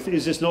to Ruth,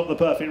 is this not the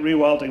perfect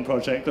rewilding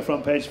project, the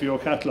front page for your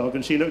catalogue?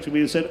 And she looked at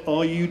me and said,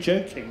 are you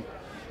joking?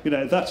 You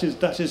know, that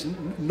is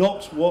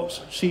not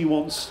what she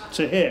wants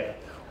to hear.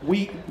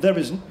 There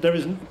is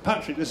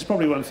Patrick, this is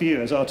probably one for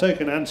you as our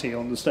token auntie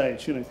on the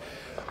stage. You know,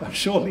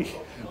 surely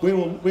we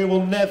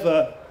will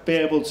never be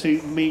able to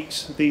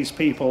meet these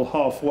people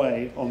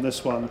halfway on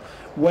this one.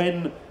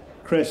 When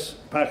Chris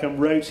Packham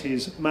wrote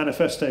his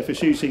manifesto for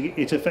shooting,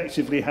 it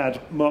effectively had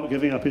Mark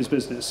giving up his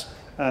business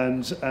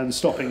and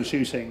stopping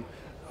shooting.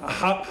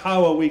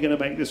 How are we going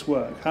to make this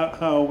work?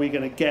 How are we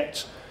going to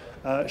get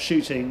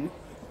shooting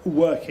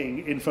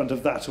working in front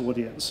of that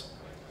audience?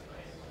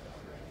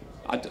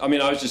 I mean,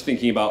 I was just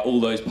thinking about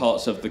all those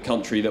parts of the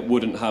country that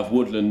wouldn't have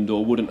woodland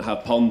or wouldn't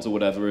have ponds or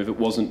whatever if it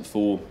wasn't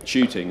for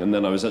shooting. And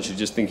then I was actually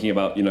just thinking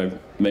about, you know,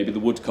 maybe the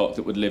woodcock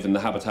that would live in the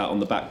habitat on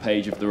the back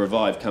page of the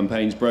Revive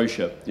campaign's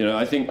brochure. You know,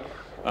 I think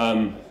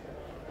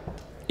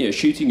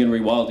shooting and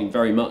rewilding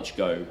very much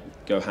go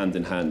hand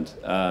in hand.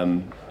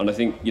 And I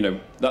think, you know,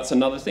 that's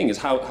another thing, is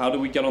how do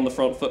we get on the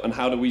front foot and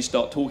how do we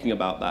start talking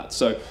about that?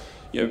 So,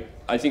 you know,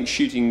 I think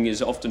shooting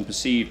is often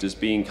perceived as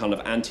being kind of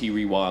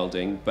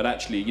anti-rewilding, but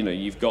actually, you know,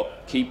 you've got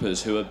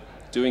keepers who are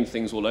doing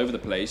things all over the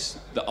place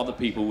that other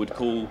people would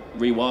call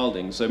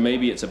rewilding. So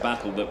maybe it's a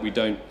battle that we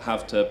don't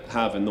have to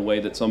have in the way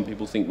that some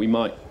people think we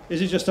might.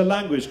 Is it just a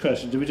language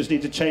question? Do we just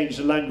need to change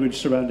the language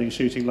surrounding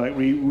shooting, like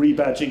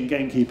rebadging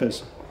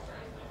gamekeepers?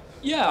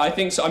 Yeah, I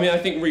think so. I mean, I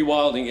think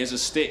rewilding is a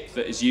stick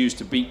that is used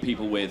to beat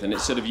people with, and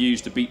it's sort of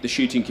used to beat the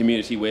shooting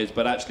community with,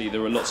 but actually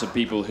there are lots of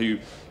people who,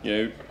 you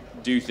know,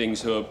 do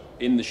things who are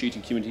in the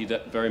shooting community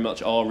that very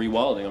much are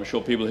rewilding. I'm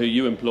sure people who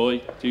you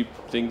employ do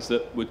things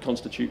that would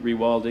constitute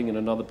rewilding in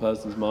another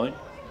person's mind.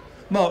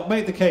 Mark,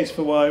 make the case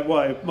for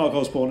why Mark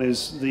Osborne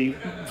is the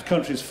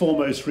country's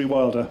foremost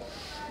rewilder.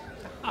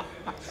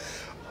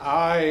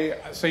 I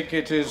think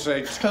it is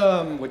a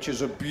term which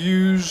is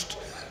abused,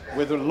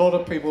 with a lot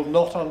of people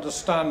not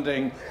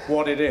understanding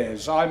what it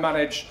is. I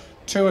manage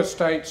 2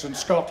 estates in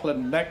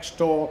Scotland next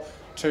door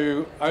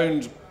to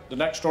the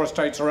next door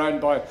estates are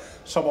owned by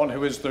someone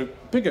who is the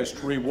biggest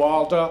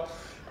rewilder.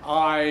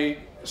 I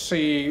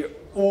see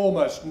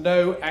almost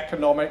no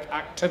economic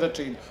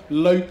activity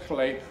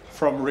locally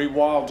from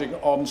rewilding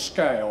on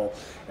scale.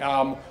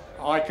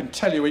 I can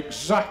tell you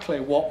exactly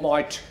what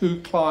my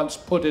 2 clients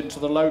put into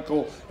the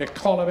local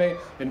economy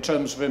in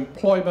terms of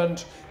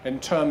employment, in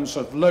terms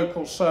of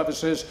local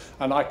services,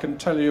 and I can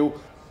tell you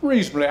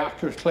reasonably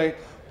accurately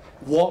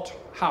what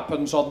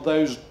happens on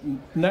those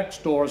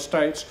next door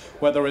estates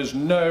where there is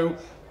no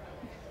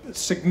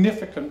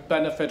significant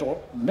benefit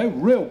or no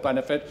real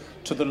benefit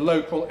to the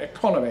local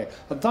economy.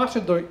 And that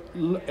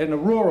in a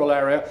rural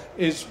area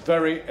is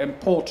very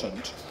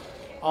important.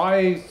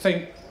 I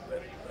think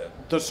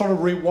the sort of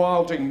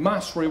rewilding,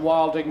 mass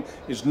rewilding,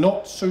 is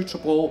not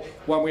suitable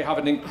when we have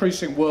an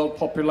increasing world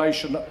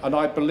population, and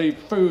I believe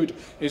food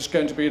is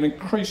going to be an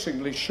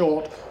increasingly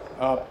short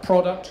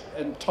product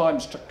in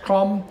times to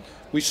come.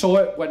 We saw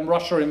it when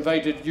Russia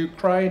invaded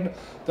Ukraine.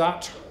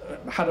 That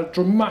had a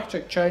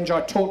dramatic change.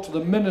 I talked to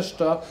the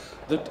minister,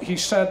 that he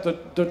said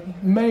that the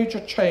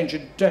major change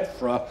in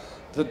DEFRA,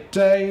 the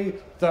day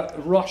that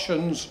the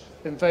Russians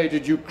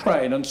invaded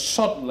Ukraine, and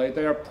suddenly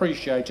they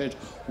appreciated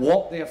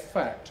what the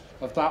effect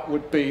of that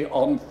would be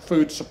on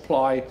food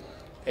supply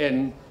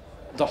in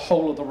the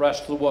whole of the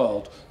rest of the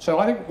world. So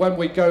I think when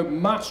we go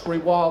mass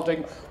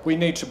rewilding, we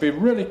need to be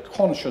really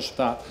conscious of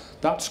that.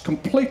 That's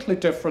completely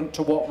different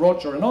to what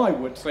Roger and I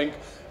would think,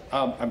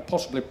 and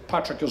possibly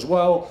Patrick as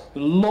well.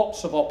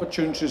 Lots of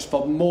opportunities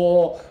for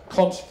more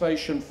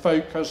conservation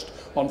focused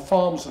on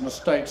farms and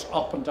estates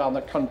up and down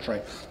the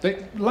country.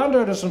 The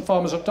landowners and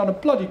farmers have done a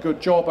bloody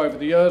good job over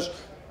the years.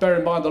 Bear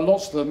in mind that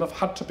lots of them have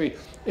had to be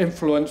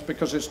influenced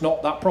because it's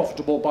not that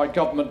profitable by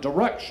government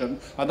direction,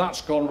 and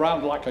that's gone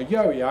round like a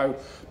yo-yo.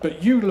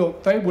 But you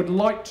look, they would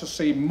like to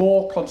see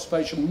more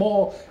conservation,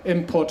 more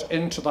input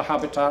into the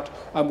habitat,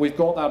 and we've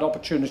got that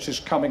opportunities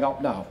coming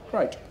up now.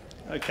 Great.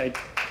 Okay.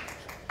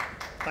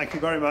 Thank you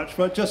very much.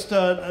 But just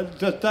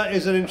that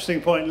is an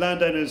interesting point.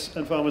 Landowners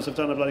and farmers have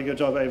done a bloody good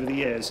job over the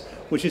years,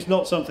 which is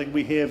not something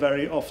we hear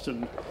very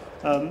often.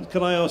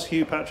 Can I ask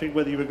you, Patrick,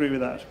 whether you agree with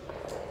that?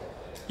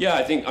 Yeah,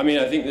 I think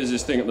there's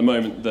this thing at the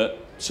moment that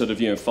sort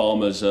of, you know,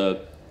 farmers are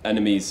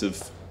enemies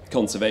of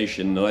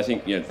conservation, and I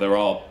think, you know, there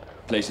are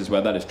places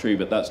where that is true,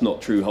 but that's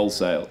not true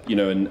wholesale, you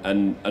know,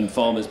 and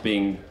farmers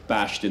being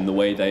bashed in the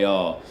way they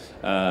are.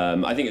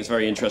 I think it's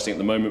very interesting at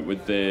the moment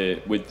with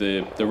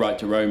the right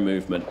to roam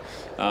movement.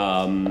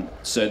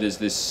 So there's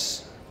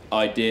this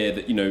idea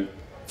that, you know,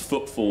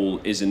 footfall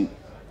isn't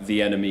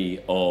the enemy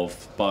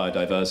of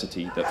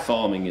biodiversity, that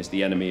farming is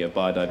the enemy of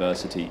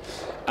biodiversity.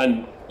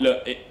 And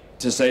look,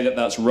 to say that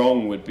that's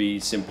wrong would be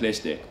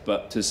simplistic,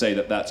 but to say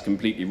that that's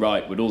completely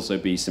right would also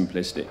be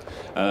simplistic.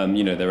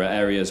 You know, there are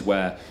areas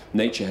where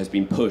nature has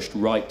been pushed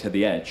right to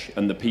the edge,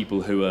 and the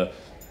people who are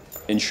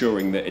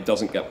ensuring that it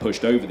doesn't get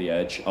pushed over the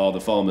edge are the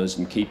farmers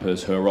and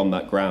keepers who are on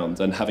that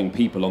ground, and having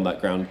people on that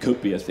ground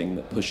could be a thing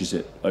that pushes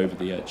it over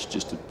the edge,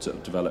 just to sort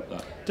of develop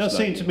that. It does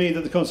seem to me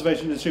that the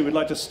conservation industry would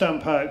like to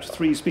stamp out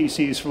 3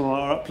 species from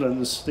our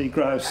uplands: the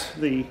grouse,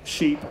 the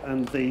sheep,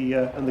 and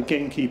the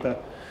gamekeeper.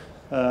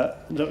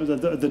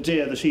 The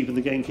deer, the sheep, and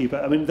the gamekeeper.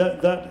 I mean,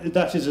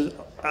 that is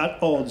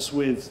at odds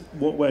with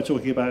what we're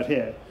talking about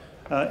here.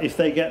 If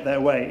they get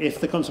their way,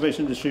 if the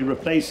conservation industry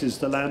replaces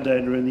the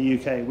landowner in the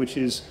UK, which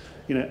is,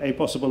 you know, a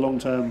possible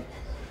long-term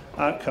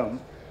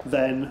outcome,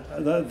 then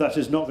that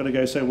is not going to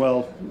go so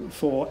well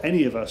for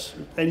any of us,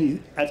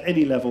 at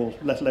any level,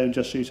 let alone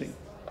just shooting.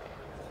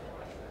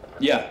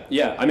 Yeah.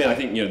 I mean, I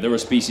think, you know, there are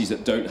species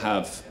that don't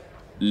have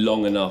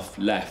long enough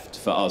left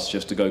for us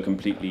just to go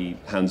completely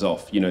hands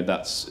off. You know,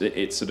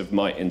 it sort of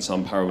might in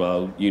some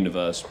parallel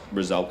universe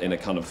result in a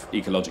kind of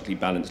ecologically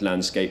balanced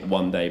landscape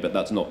one day, but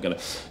that's not going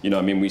to, you know,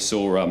 I mean, we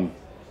saw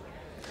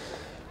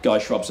Guy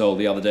Shrubsole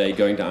the other day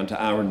going down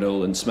to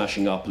Arundel and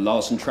smashing up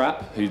Larsen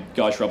Trap.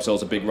 Guy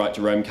Shrubsole's a big Right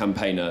to Roam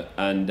campaigner,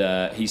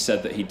 and he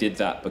said that he did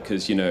that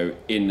because, you know,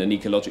 in an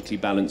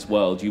ecologically balanced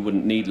world you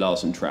wouldn't need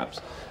Larsen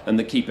traps. And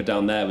the keeper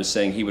down there was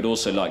saying he would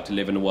also like to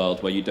live in a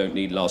world where you don't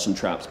need Larsen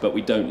traps, but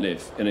we don't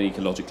live in an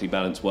ecologically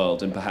balanced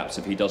world, and perhaps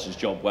if he does his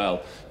job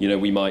well, you know,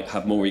 we might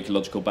have more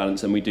ecological balance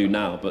than we do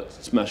now, but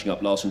smashing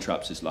up Larsen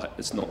traps is like,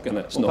 it's not going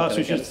to... Perhaps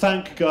we should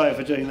thank Guy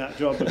for doing that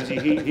job, because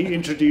he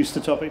introduced the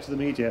topic to the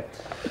media.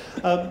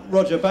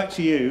 Roger, back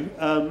to you.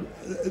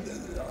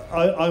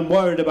 I'm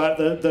worried about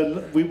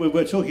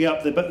we're talking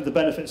up the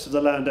benefits of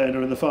the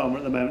landowner and the farmer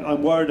at the moment.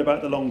 I'm worried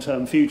about the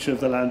long-term future of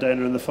the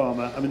landowner and the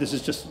farmer. I mean, this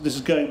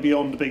is going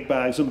beyond big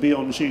bags and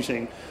beyond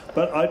shooting,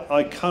 but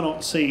I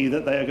cannot see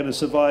that they are going to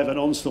survive an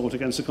onslaught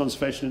against the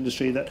conservation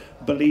industry that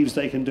believes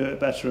they can do it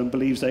better and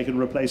believes they can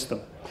replace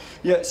them.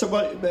 Yeah, so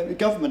the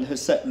government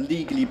has set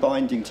legally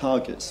binding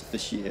targets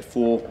this year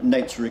for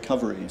nature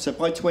recovery. So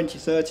by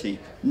 2030,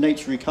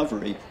 nature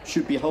recovery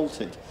should be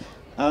halted.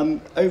 Over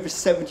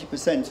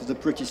 70% of the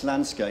British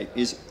landscape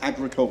is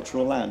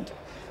agricultural land.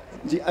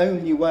 The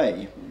only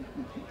way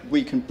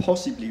we can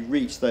possibly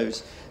reach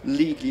those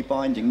legally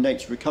binding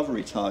nature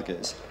recovery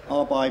targets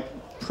are by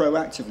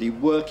proactively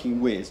working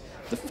with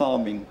the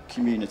farming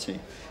community.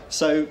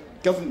 So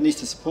government needs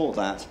to support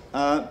that,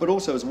 but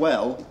also as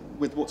well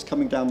with what's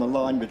coming down the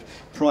line with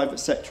private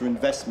sector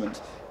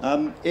investment.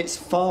 It's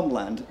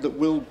farmland that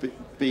will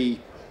be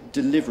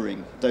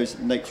delivering those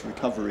nature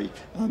recovery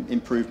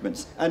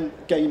improvements, and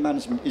game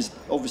management is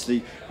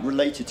obviously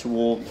related to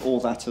all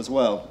that as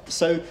well.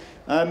 So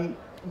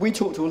we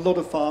talk to a lot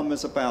of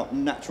farmers about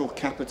natural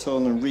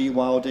capital and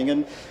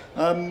rewilding,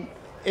 and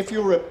if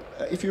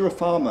you're a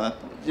farmer,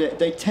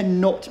 they tend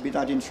not to be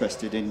that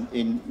interested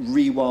in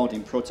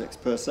rewilding projects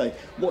per se.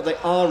 What they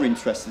are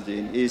interested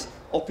in is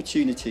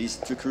opportunities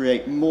to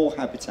create more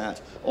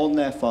habitat on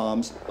their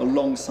farms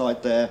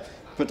alongside their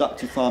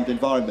productive farmed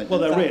environment. Well,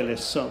 they're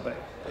realists, aren't they?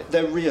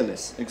 They're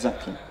realists,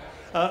 exactly.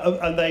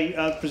 And they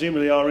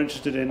presumably are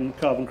interested in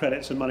carbon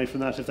credits and money from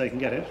that if they can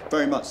get it.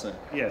 Very much so.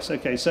 Yes.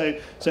 Okay. So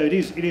it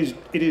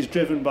is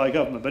driven by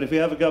government. But if we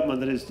have a government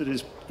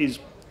that is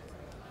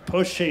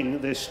pushing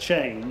this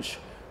change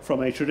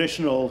from a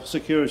traditional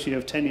security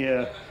of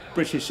 10-year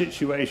British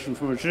situation,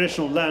 from a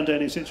traditional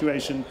landowning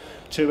situation,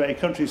 to a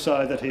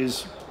countryside that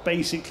is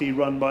basically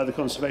run by the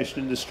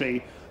conservation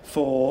industry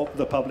for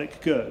the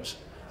public good,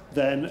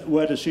 then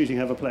where does shooting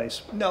have a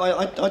place? No,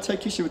 I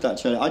take issue with that,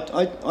 Charlie.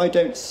 I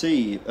don't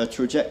see a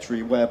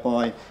trajectory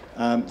whereby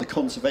the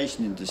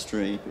conservation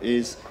industry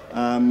is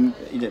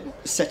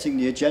setting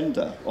the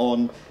agenda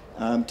on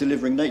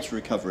delivering nature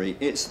recovery.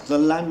 It's the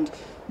land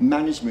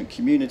management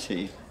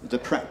community, the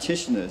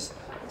practitioners,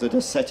 that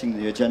are setting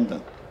the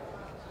agenda.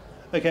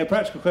 Okay, a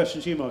practical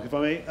question to you, Mark, if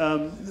I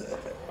may.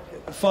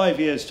 5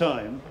 years'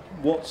 time,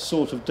 what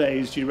sort of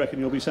days do you reckon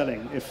you'll be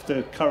selling if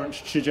the current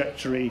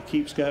trajectory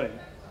keeps going?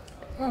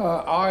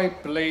 I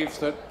believe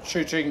that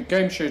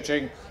game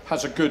shooting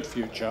has a good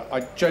future.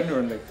 I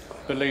genuinely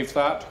believe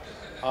that.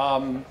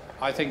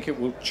 I think it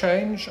will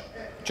change,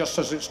 just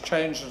as it's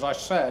changed, as I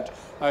said,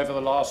 over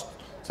the last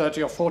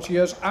 30 or 40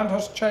 years, and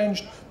has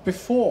changed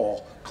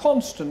before.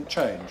 Constant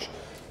change.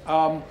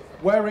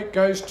 Where it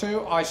goes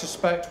to, I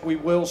suspect we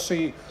will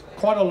see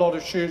quite a lot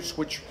of shoots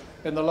which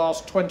in the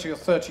last 20 or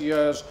 30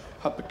 years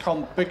have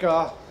become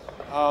bigger,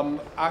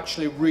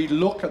 actually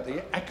relook at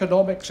the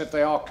economics, if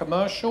they are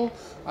commercial,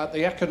 at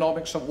the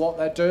economics of what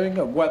they're doing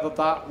and whether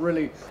that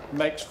really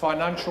makes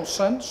financial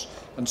sense.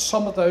 And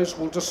some of those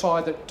will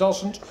decide it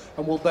doesn't,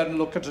 and will then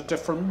look at a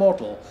different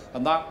model.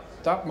 And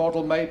that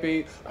model may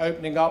be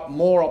opening up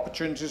more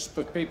opportunities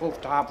for people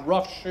to have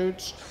rough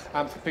shoots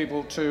and for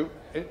people to,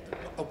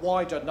 a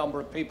wider number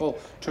of people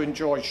to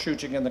enjoy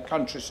shooting in the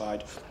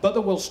countryside. But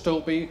there will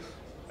still be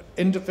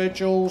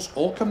individuals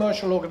or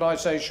commercial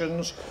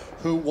organisations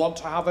who want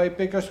to have a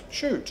bigger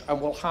shoot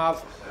and will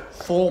have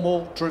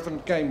formal driven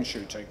game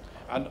shooting.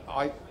 And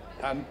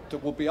there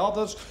will be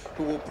others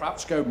who will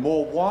perhaps go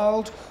more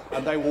wild,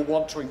 and they will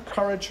want to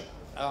encourage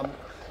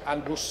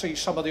and will see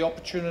some of the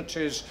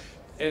opportunities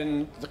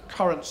in the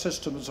current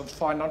systems of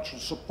financial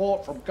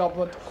support from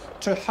government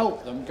to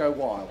help them go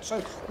wild.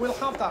 So we'll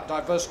have that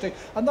diversity,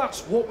 and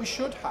that's what we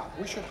should have.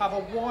 We should have a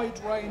wide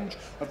range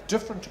of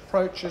different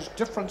approaches,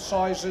 different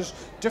sizes,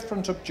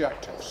 different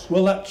objectives.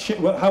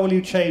 How will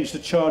you change the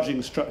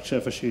charging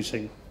structure for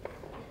shooting?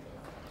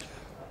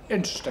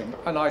 Interesting,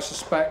 and I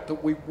suspect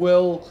that we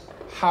will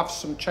have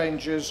some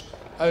changes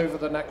over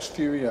the next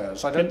few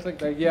years. I don't think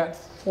they're yet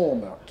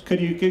format. Could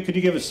you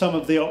give us some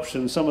of the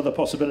options, some of the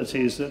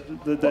possibilities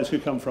that those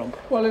could come from?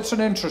 Well, it's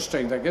an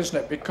interesting thing, isn't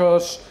it?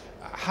 Because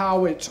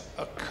how it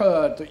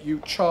occurred that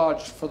you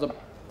charged for the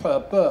per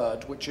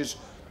bird, which is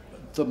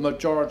the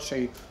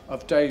majority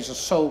of days are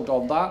sold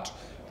on that,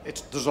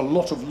 there's a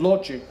lot of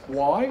logic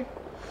why,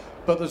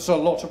 but there's a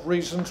lot of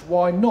reasons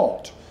why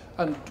not.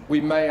 And we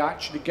may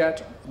actually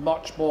get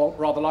much more,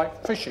 rather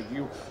like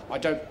fishing. I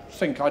don't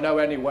think I know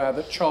anywhere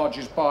that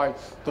charges by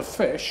the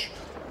fish.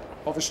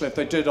 Obviously, if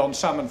they did on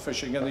salmon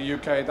fishing in the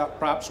UK, that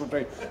perhaps would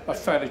be a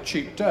fairly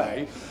cheap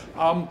day.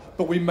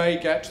 But we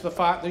may get to the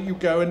fact that you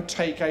go and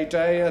take a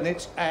day and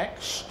it's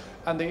X,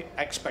 and the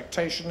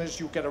expectation is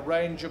you get a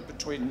range of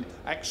between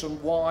X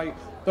and Y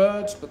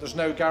birds, but there's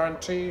no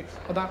guarantee,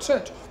 and that's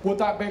it. Would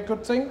that be a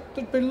good thing?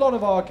 There'd be a lot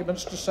of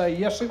arguments to say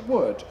yes, it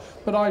would.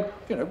 But I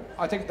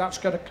think that's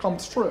going to come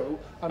through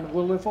and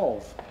will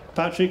evolve.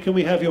 Patrick, can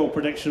we have your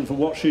prediction for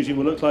what shooting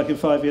will look like in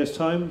 5 years'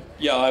 time?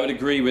 Yeah, I would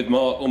agree with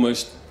Mark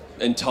almost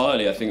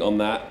entirely, I think, on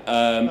that.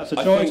 That's a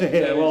joy to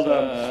hear. Well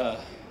done.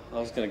 I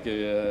was going to give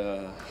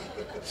you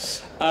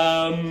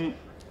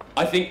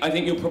I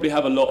think you'll probably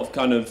have a lot of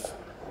kind of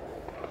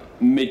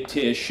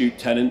mid-tier shoot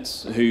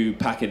tenants who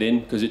pack it in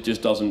because it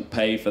just doesn't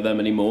pay for them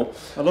anymore.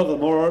 A lot of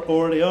them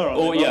already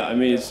are. Yeah, I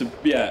mean, it's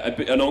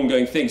an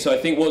ongoing thing. So I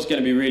think what's going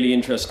to be really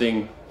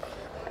interesting,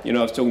 I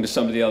was talking to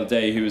somebody the other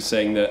day who was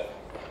saying that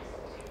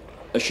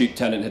a shoot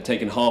tenant had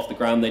taken half the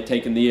ground they'd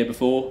taken the year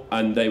before,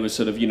 and they were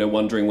sort of,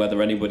 wondering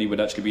whether anybody would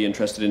actually be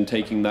interested in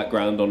taking that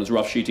ground on as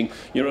rough shooting.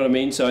 You know what I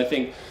mean? So I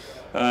think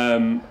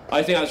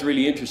that's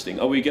really interesting.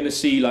 Are we going to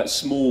see like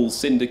small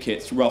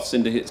syndicates, rough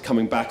syndicates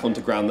coming back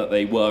onto ground that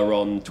they were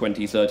on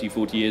 20, 30,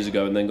 40 years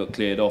ago and then got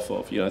cleared off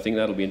of? I think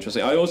that'll be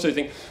interesting. I also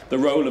think the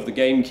role of the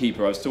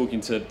gamekeeper, I was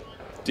talking to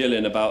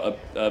Dylan about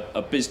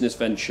a business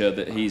venture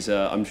that he's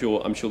I'm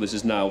sure this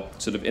is now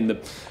sort of in the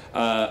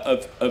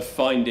of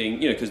finding,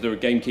 because there are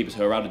gamekeepers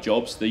who are out of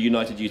jobs. The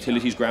United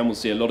Utilities ground will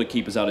see a lot of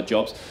keepers out of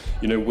jobs.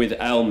 With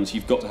elms,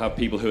 you've got to have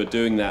people who are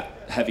doing that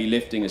heavy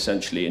lifting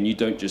essentially, and you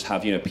don't just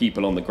have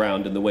people on the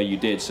ground in the way you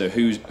did. So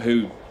who's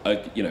going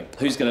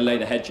to lay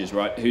the hedges,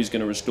 right? Who's going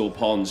to restore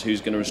ponds? Who's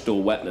going to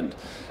restore wetland?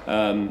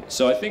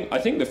 So I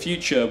think the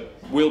future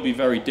will be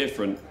very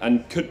different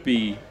and could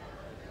be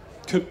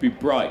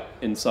bright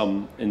in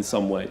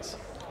some ways.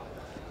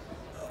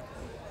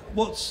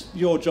 What's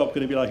your job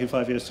going to be like in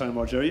 5 years' time,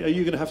 Roger? Are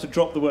you going to have to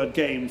drop the word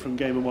game from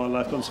Game and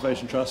Wildlife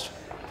Conservation Trust?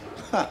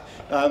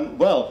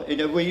 Well,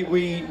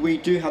 we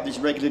do have these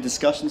regular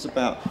discussions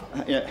about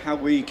how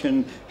we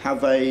can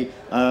have a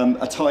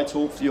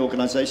title for the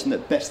organisation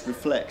that best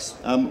reflects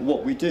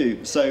what we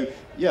do. So,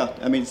 yeah,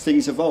 I mean,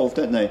 things evolve,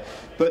 don't they?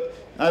 But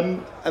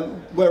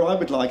where I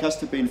would like us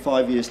to be in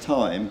 5 years'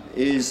 time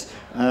is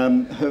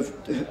have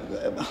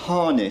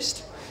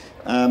harnessed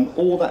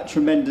all that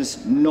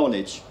tremendous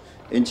knowledge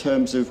in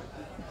terms of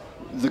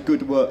the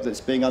good work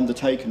that's being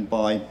undertaken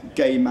by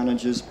game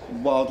managers,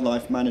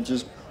 wildlife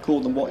managers, call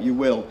them what you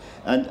will,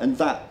 and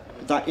that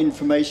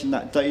information,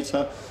 that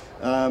data,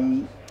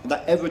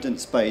 that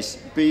evidence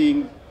base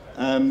being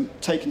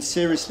taken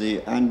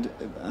seriously and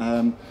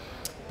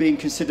being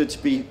considered to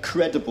be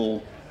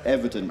credible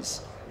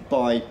evidence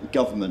by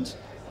government.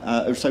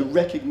 So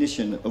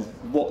recognition of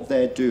what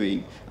they're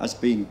doing as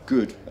being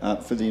good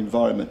for the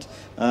environment.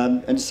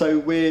 And so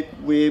we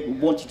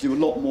want to do a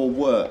lot more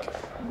work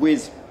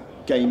with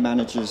game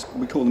managers,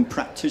 we call them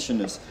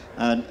practitioners,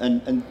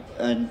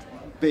 and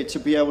to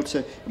be able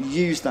to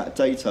use that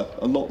data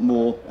a lot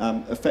more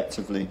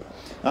effectively.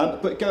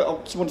 But I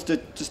just wanted to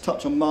just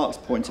touch on Mark's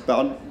point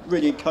about, I'm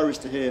really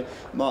encouraged to hear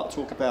Mark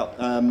talk about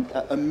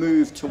a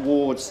move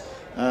towards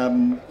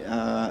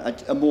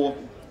a more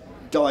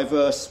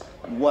diverse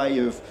way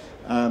of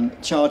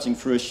charging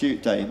for a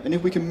shoot day. And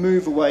if we can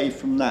move away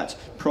from that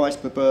price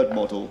per bird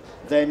model,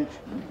 then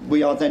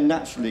we are then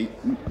naturally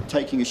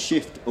taking a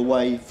shift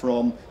away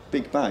from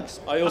big bags.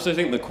 I also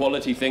think the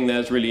quality thing there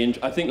is really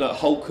interesting. I think like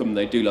Holcomb,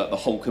 they do like the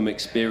Holcomb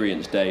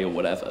Experience Day or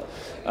whatever,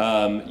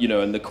 you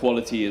know, and the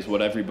quality is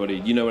what everybody,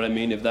 you know what I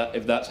mean? If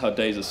that's how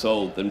days are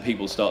sold, then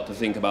people start to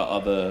think about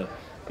other,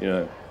 you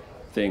know,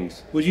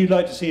 things. Would you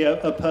like to see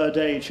a per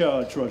day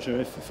charge,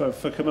 Roger,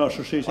 for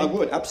commercial shooting? I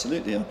would,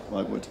 absolutely, yeah,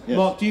 I would. Yes.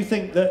 Mark, do you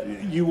think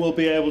that you will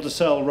be able to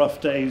sell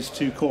rough days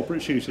to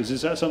corporate shooters?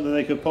 Is that something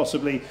they could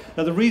possibly...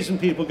 Now, the reason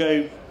people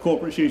go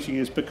corporate shooting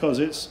is because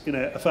it's, you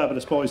know, a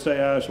fabulous boys' day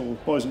out or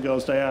boys and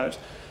girls' day out,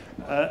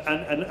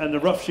 and the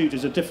rough shoot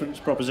is a different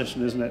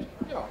proposition, isn't it?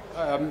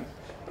 Yeah,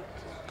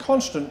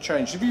 constant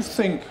change. If you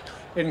think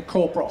in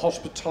corporate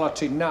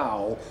hospitality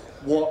now,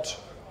 what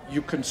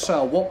you can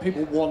sell, what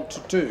people want to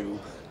do,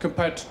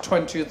 compared to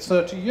 20 and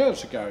 30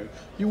 years ago.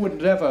 You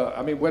would never,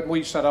 I mean, when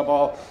we set up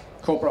our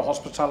corporate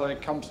hospitality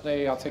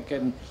company, I think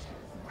in,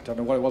 I don't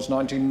know what it was,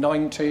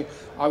 1990,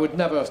 I would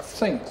never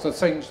think the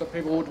things that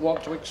people would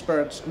want to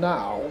experience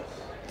now,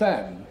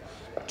 then.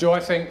 Do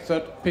I think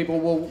that people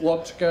will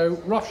want to go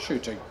rough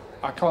shooting?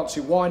 I can't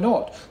see why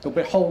not. There'll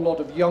be a whole lot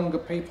of younger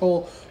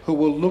people who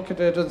will look at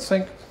it and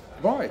think,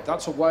 right,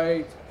 that's a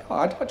way,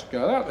 I'd like to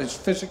go out. It's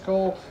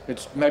physical,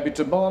 it's maybe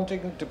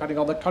demanding, depending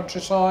on the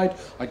countryside.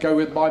 I go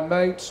with my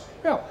mates.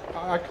 Yeah,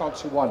 I can't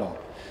see why not.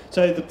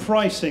 So the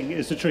pricing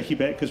is the tricky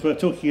bit, because we're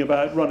talking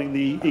about running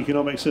the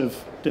economics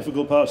of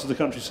difficult parts of the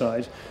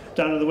countryside.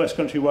 Down in the West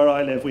Country where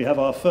I live, we have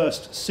our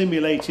first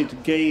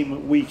simulated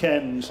game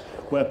weekend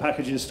where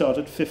packages start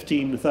at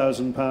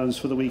 £15,000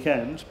 for the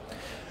weekend,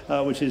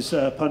 which is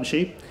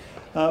punchy,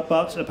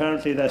 but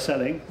apparently they're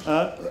selling.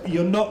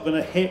 You're not going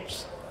to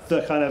hit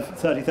the kind of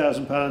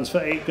 £30,000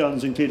 for 8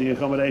 guns, including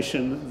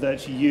accommodation,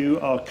 that you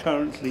are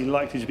currently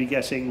likely to be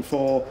getting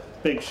for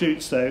big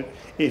shoots, though,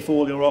 if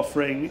all you're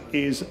offering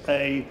is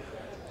a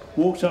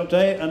walked-up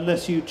day,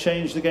 unless you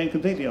change the game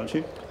completely, aren't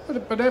you?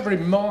 But every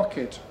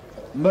market,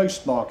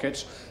 most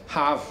markets,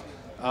 have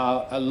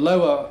a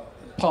lower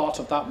part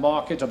of that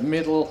market, a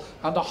middle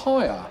and a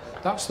higher.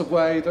 That's the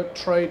way that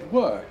trade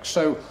works.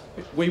 So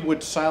we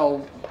would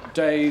sell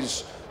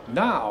days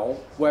now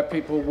where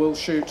people will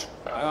shoot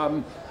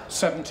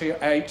 70 or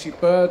 80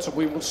 birds, and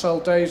we will sell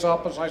days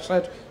up, as I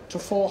said, to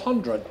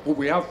 400. Well,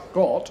 we have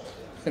got,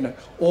 you know,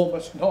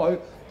 almost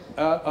no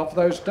of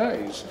those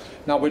days.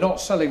 Now, we're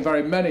not selling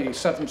very many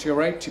 70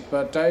 or 80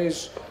 bird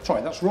days.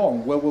 Sorry, that's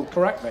wrong. Will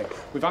correct me.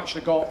 We've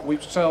actually got, we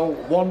sell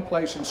one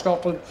place in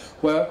Scotland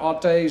where our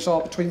days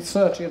are between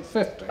 30 and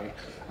 50,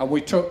 and we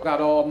took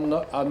that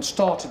on and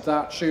started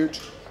that shoot.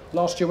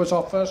 Last year was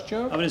our first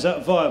year. I mean, is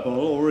that viable,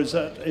 or is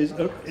that...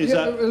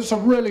 It's a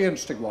really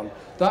interesting one.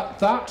 That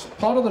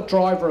part of the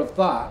driver of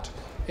that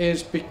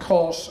is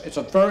because it's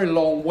a very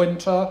long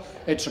winter,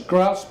 it's a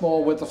grouse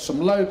moor with some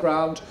low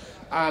ground,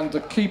 and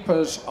the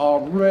keepers are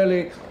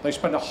really, they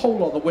spend a whole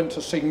lot of the winter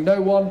seeing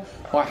no one.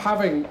 By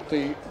having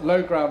the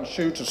low ground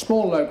shoot, a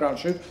small low ground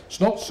shoot,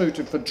 it's not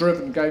suited for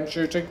driven game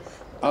shooting.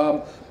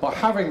 By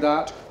having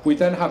that, we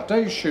then have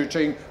day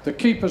shooting, the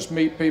keepers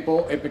meet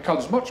people, it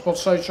becomes much more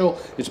social,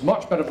 it's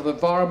much better for the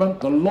environment,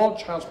 the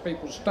lodge has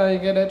people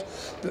staying in it,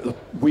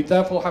 we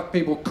therefore have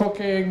people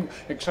cooking,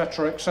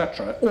 etc.,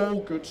 etc., all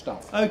good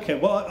stuff. Okay,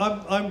 well,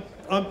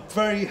 I'm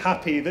very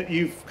happy that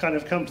you've kind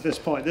of come to this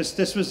point.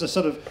 This was the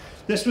sort of,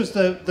 this was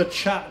the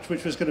chat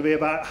which was going to be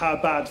about how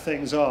bad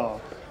things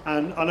are.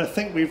 And I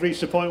think we've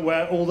reached a point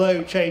where,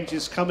 although change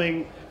is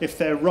coming, if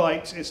they're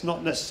right, it's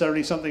not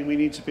necessarily something we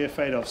need to be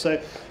afraid of. So,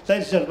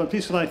 ladies and gentlemen,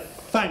 please can I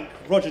thank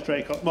Roger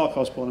Draycott, Mark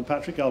Osborne and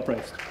Patrick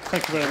Galbraith.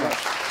 Thank you very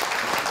much.